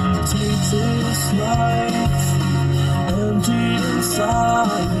 Take this life, empty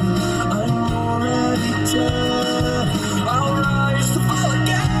inside. I'm already dead. I'll rise to fall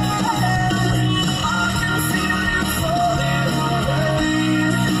again. I can feel you falling away.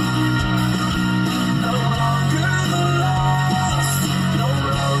 No longer the lost, no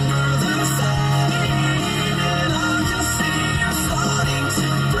longer the same. And I can see you starting to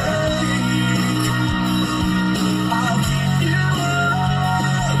break. I'll keep you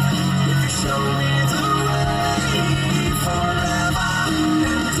alive if you show me the way. Forever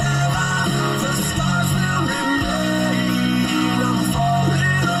and ever, the stars will remain. I'm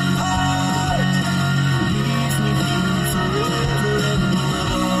falling apart. Leave me here forever and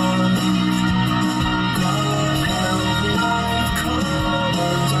alone. God help me, I've come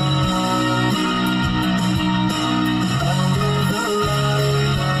undone. Under the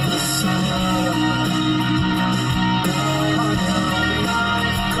light of the sun. God help me,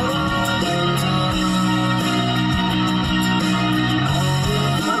 I've come undone.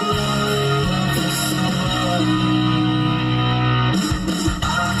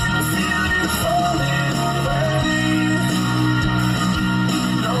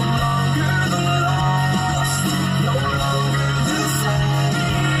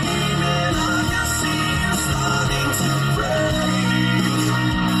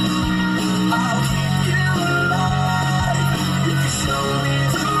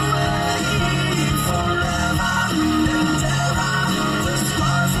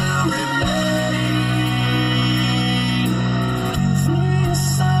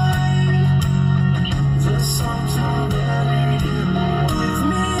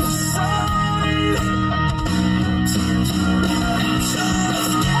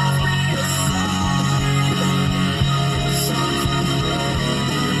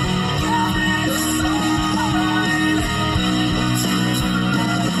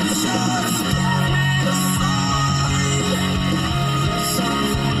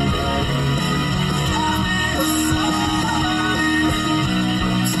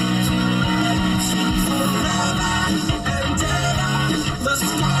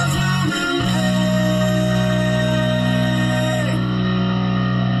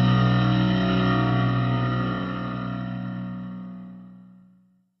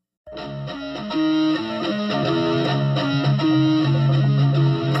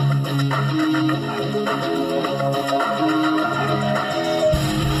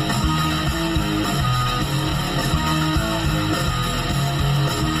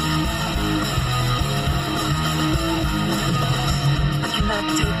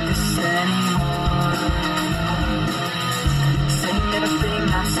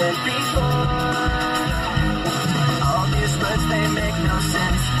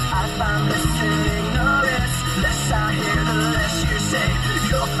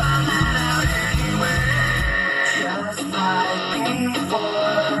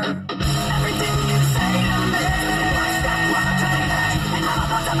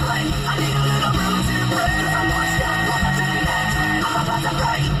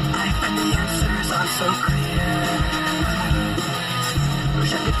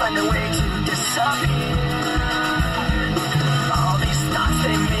 Find a way to disappear. All these thoughts,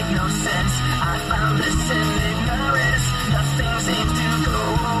 they make no sense. I found this in ignorance. Nothing seems to go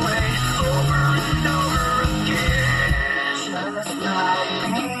away. Over and over again. Just like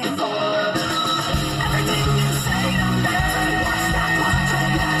before. Everything you say to me. What's that one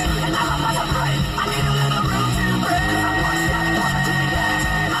thing? And I'm about to break. I need a little room to breathe. What's that one thing?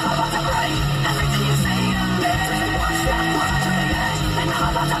 I'm about to break. Everything you say to me. What's that one thing? And I'm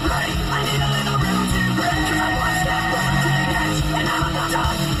about to break. I need a little room to breathe. What's that one thing? And I'm about to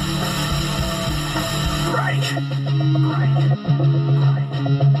break.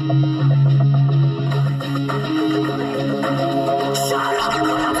 Shut up.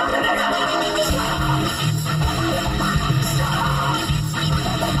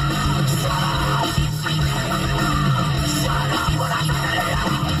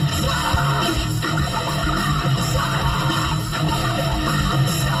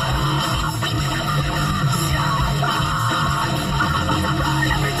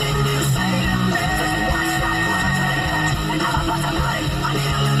 Everything you say to me. What's that one thing? And I'm about to break.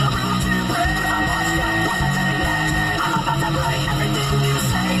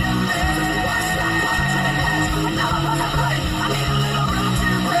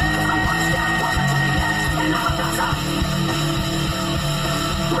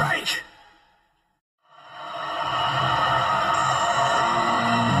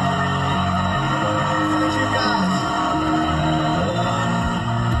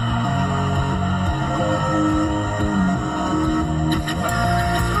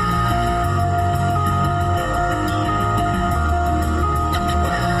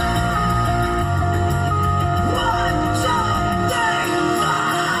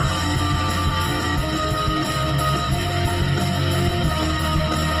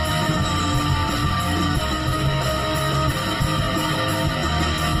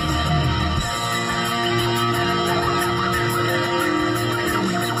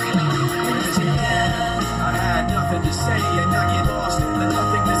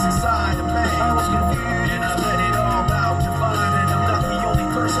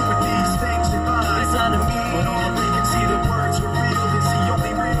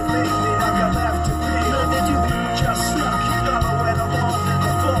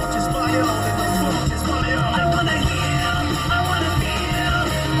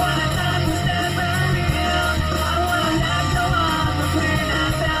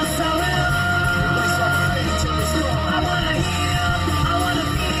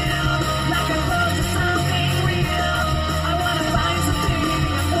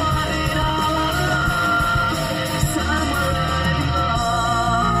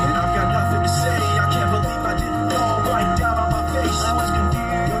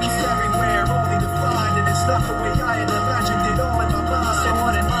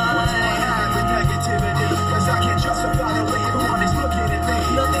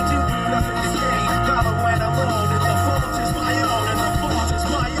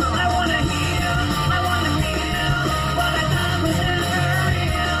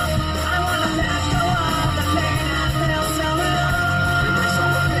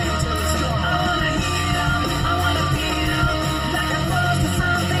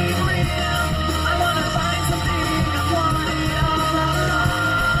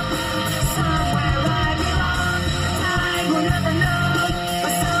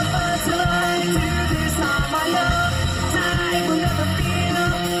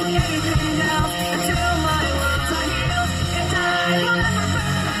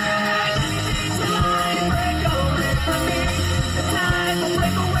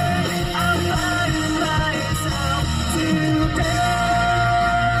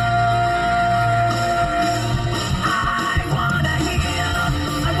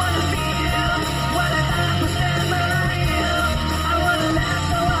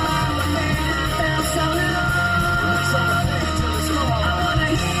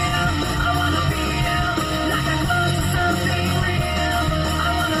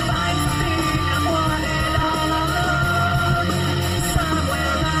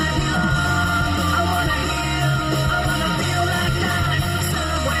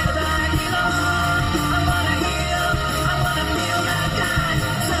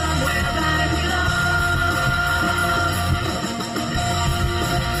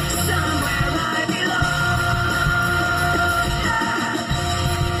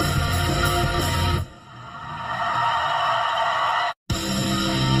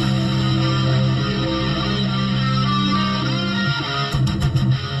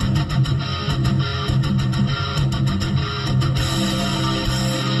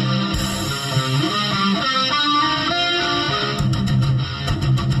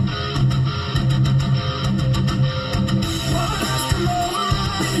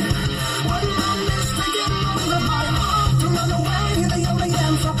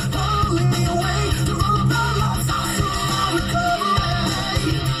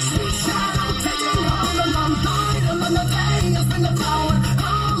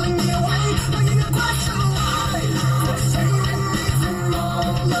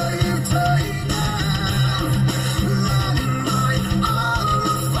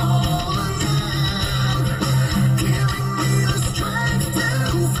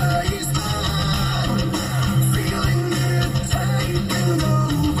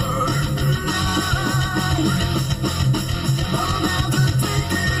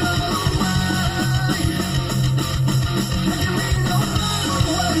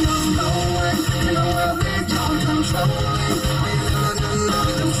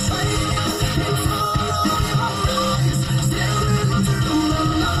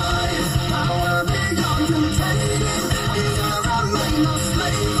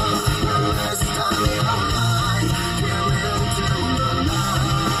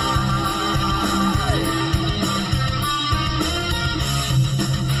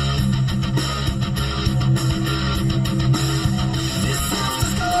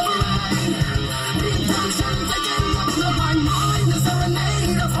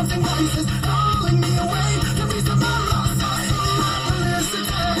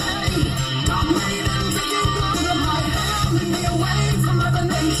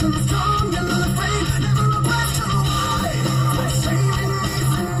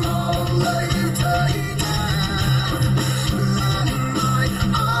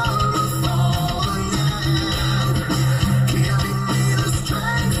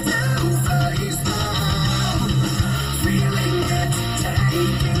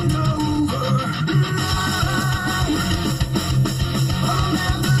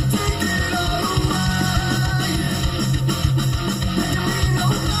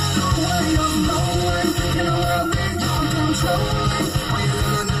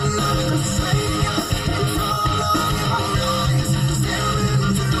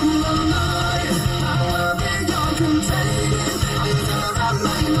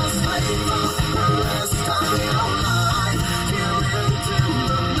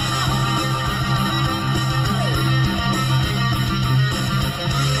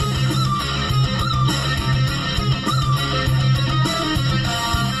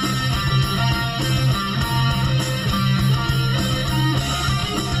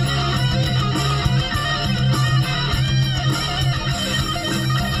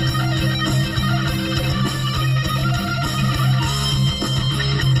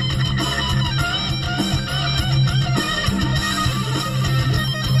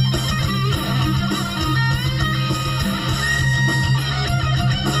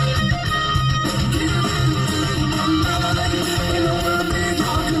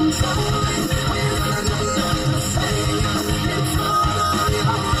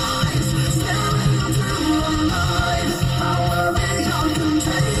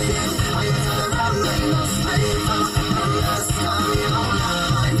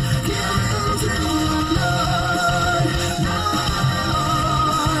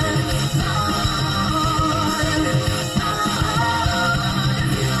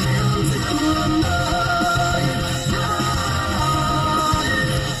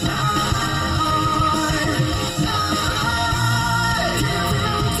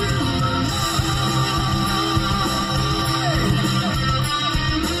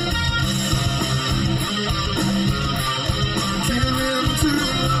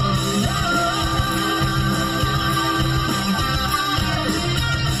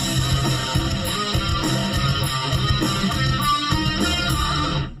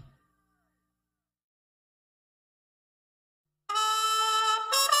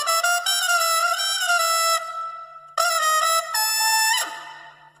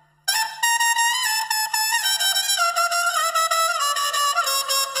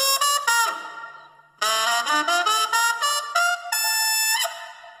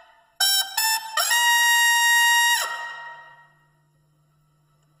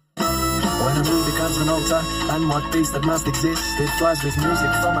 An altar, and what beast that must exist. It flies with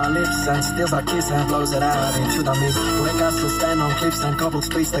music from our lips and steals our kiss and blows it out into the mist. Where castles stand on cliffs and cobbled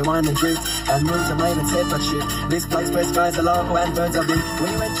streets, they wind and drift, and moons are made and set but shit. This place where skies are low and birds are big.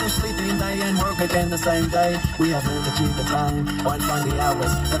 We went to sleep in day and woke again the same day. We have learned to keep the time, won't find the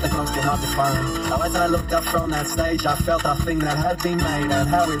hours that the clocks cannot define. Now as I looked up from that stage, I felt a thing that had been made, and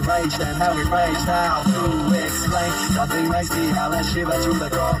how it raged and how it raged. How to explain? Something makes me howl and shiver through the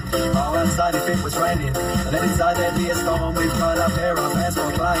door. Oh, outside if it was raining, and then inside there'd be a storm. We've got a pair of hands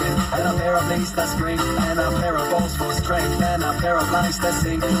for playing, and a pair of knees that scream, and a pair of balls for strength, and a pair of lungs that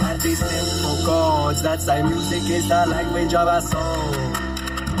sing, and these simple chords that say music is the language of our soul.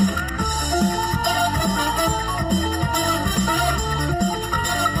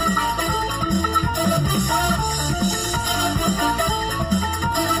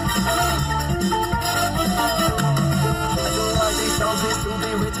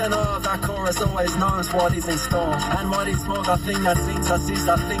 The chorus always knows what is in store, and what is more, the thing that sings us is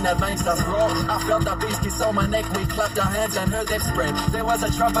the thing that makes us roar. I felt the beast kiss on my neck, we clapped our hands and heard them spread. There was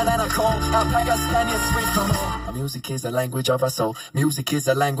a trumpet and a call, our Pakistani sweet from all. Music is the language of our soul. Music is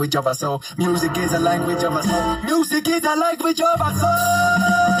the language of our soul. Music is the language of our soul. Music is the language of our soul.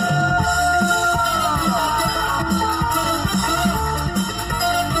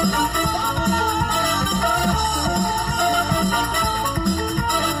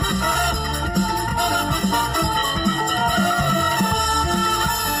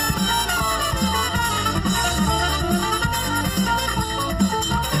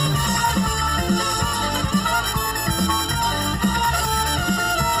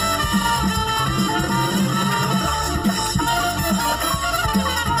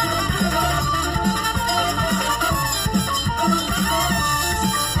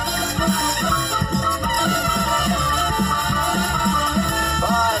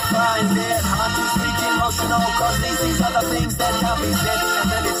 Cause these are the things that can't be said,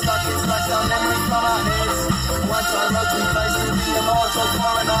 and then it's like a memory from our heads. Once I wrote we face to the immortal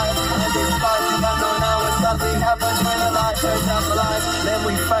for a night, and despite the unknown hours, something happens when the light turns out the light. Then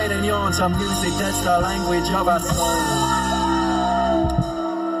we fade and yawn to music that's the language of our soul.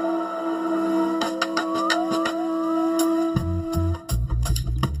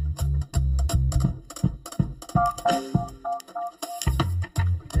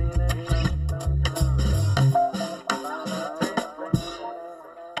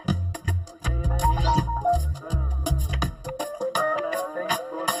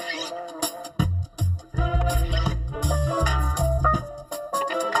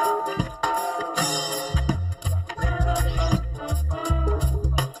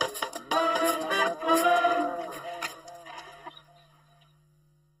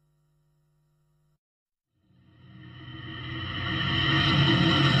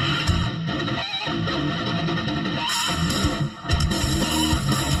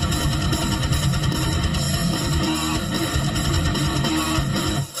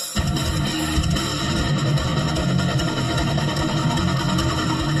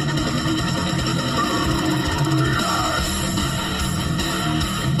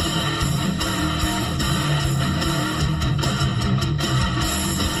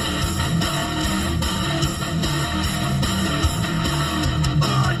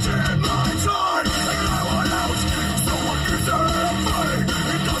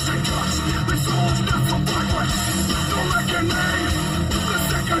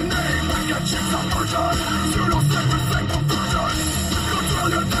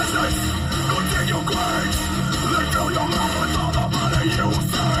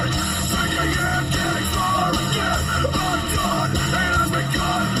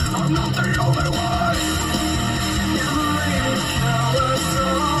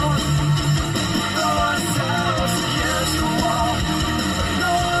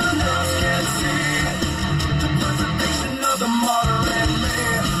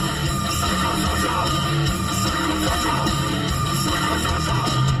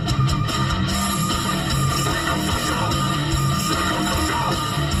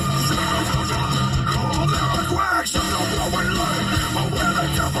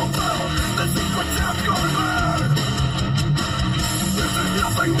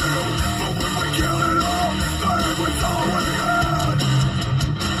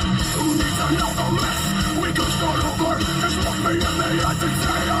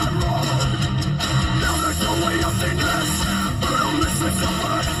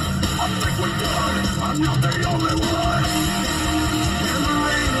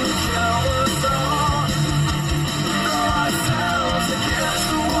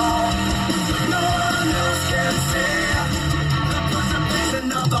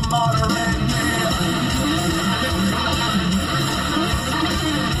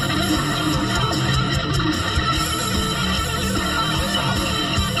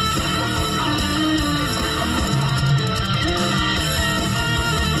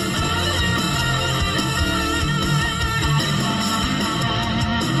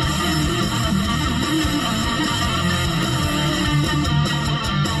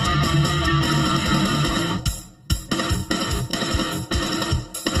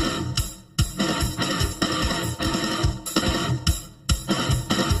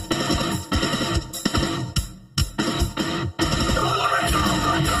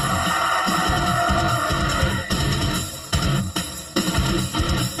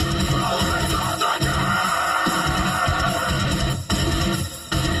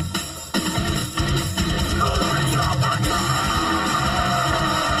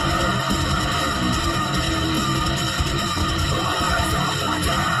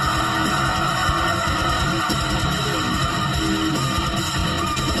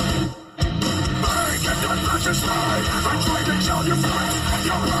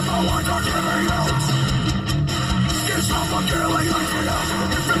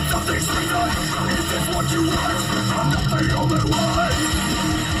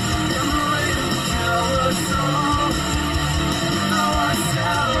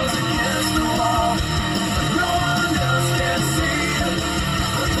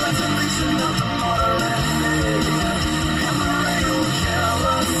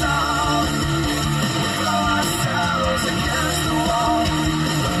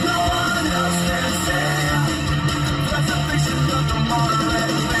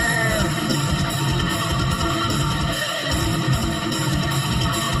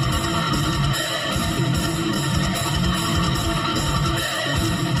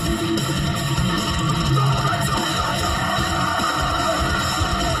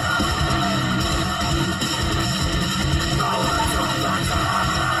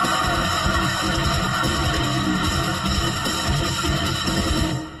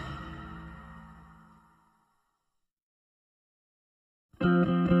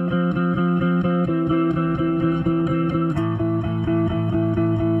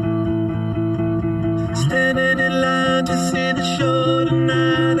 Standing in line to see the show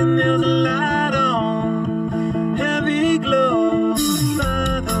tonight, and there's a light on, heavy glow.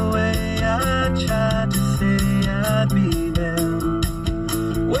 By the way, I tried to say I'd be there,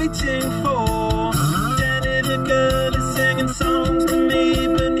 waiting for Danny the girl is singing songs to me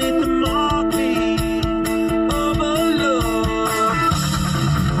beneath the marquee overload.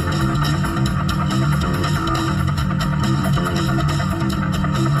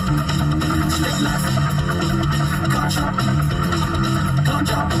 Stick left.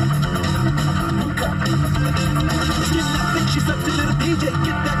 She flipped a little DJ,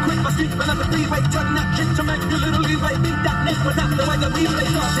 get that quick, my street, another freeway, turn that shit to make a little leeway, beat that neck, but that's the way the replay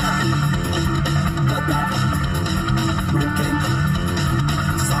starts out. Go back, broken,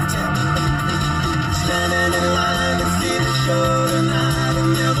 start out. Standing in line to see the show tonight,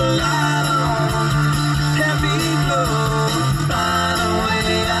 and there's a light on, heavy glow. By the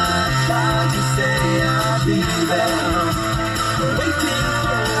way, I tried to say I'd be there, waiting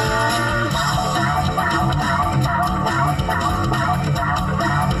for.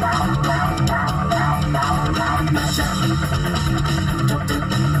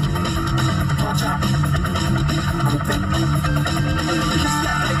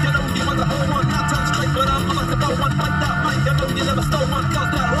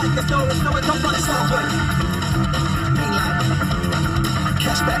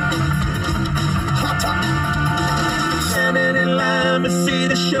 Standing in line to see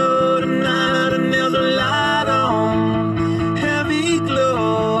the show tonight, and there's a light on, heavy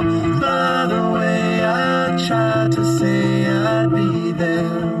glow. By the way, I tried to say I'd be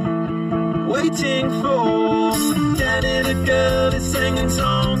there, waiting for Danny the girl is singing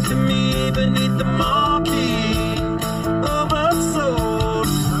songs to me beneath the marquee oversold.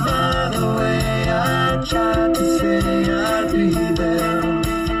 By the way, I tried to say I'd be there,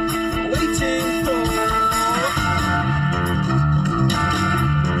 waiting for.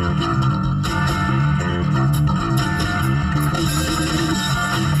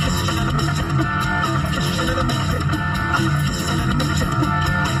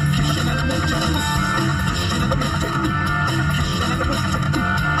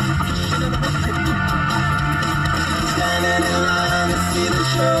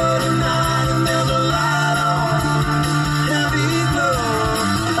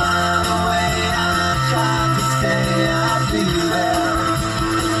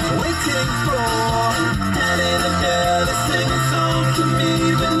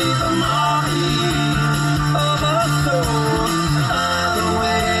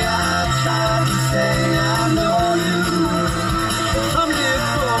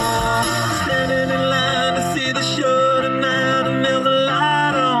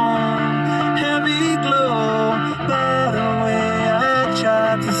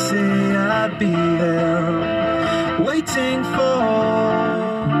 to say I'd be there, waiting for.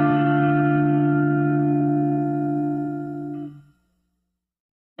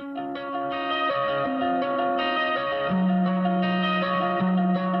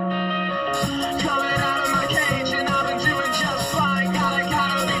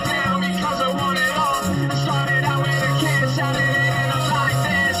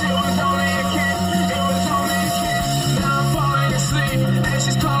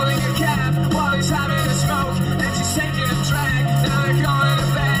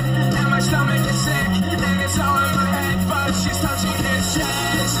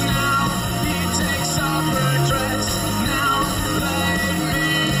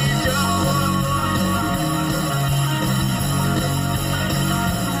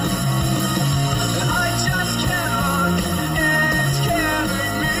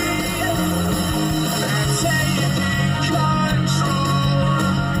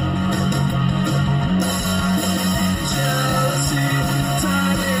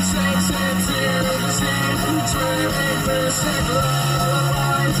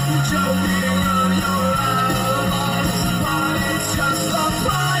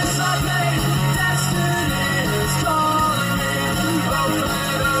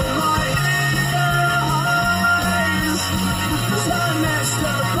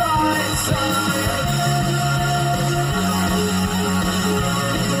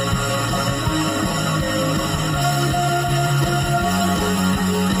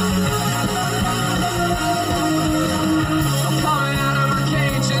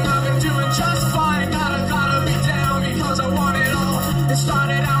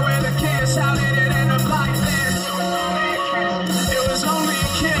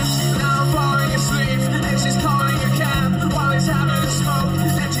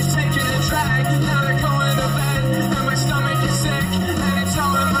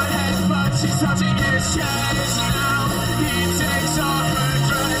 Touching his chest.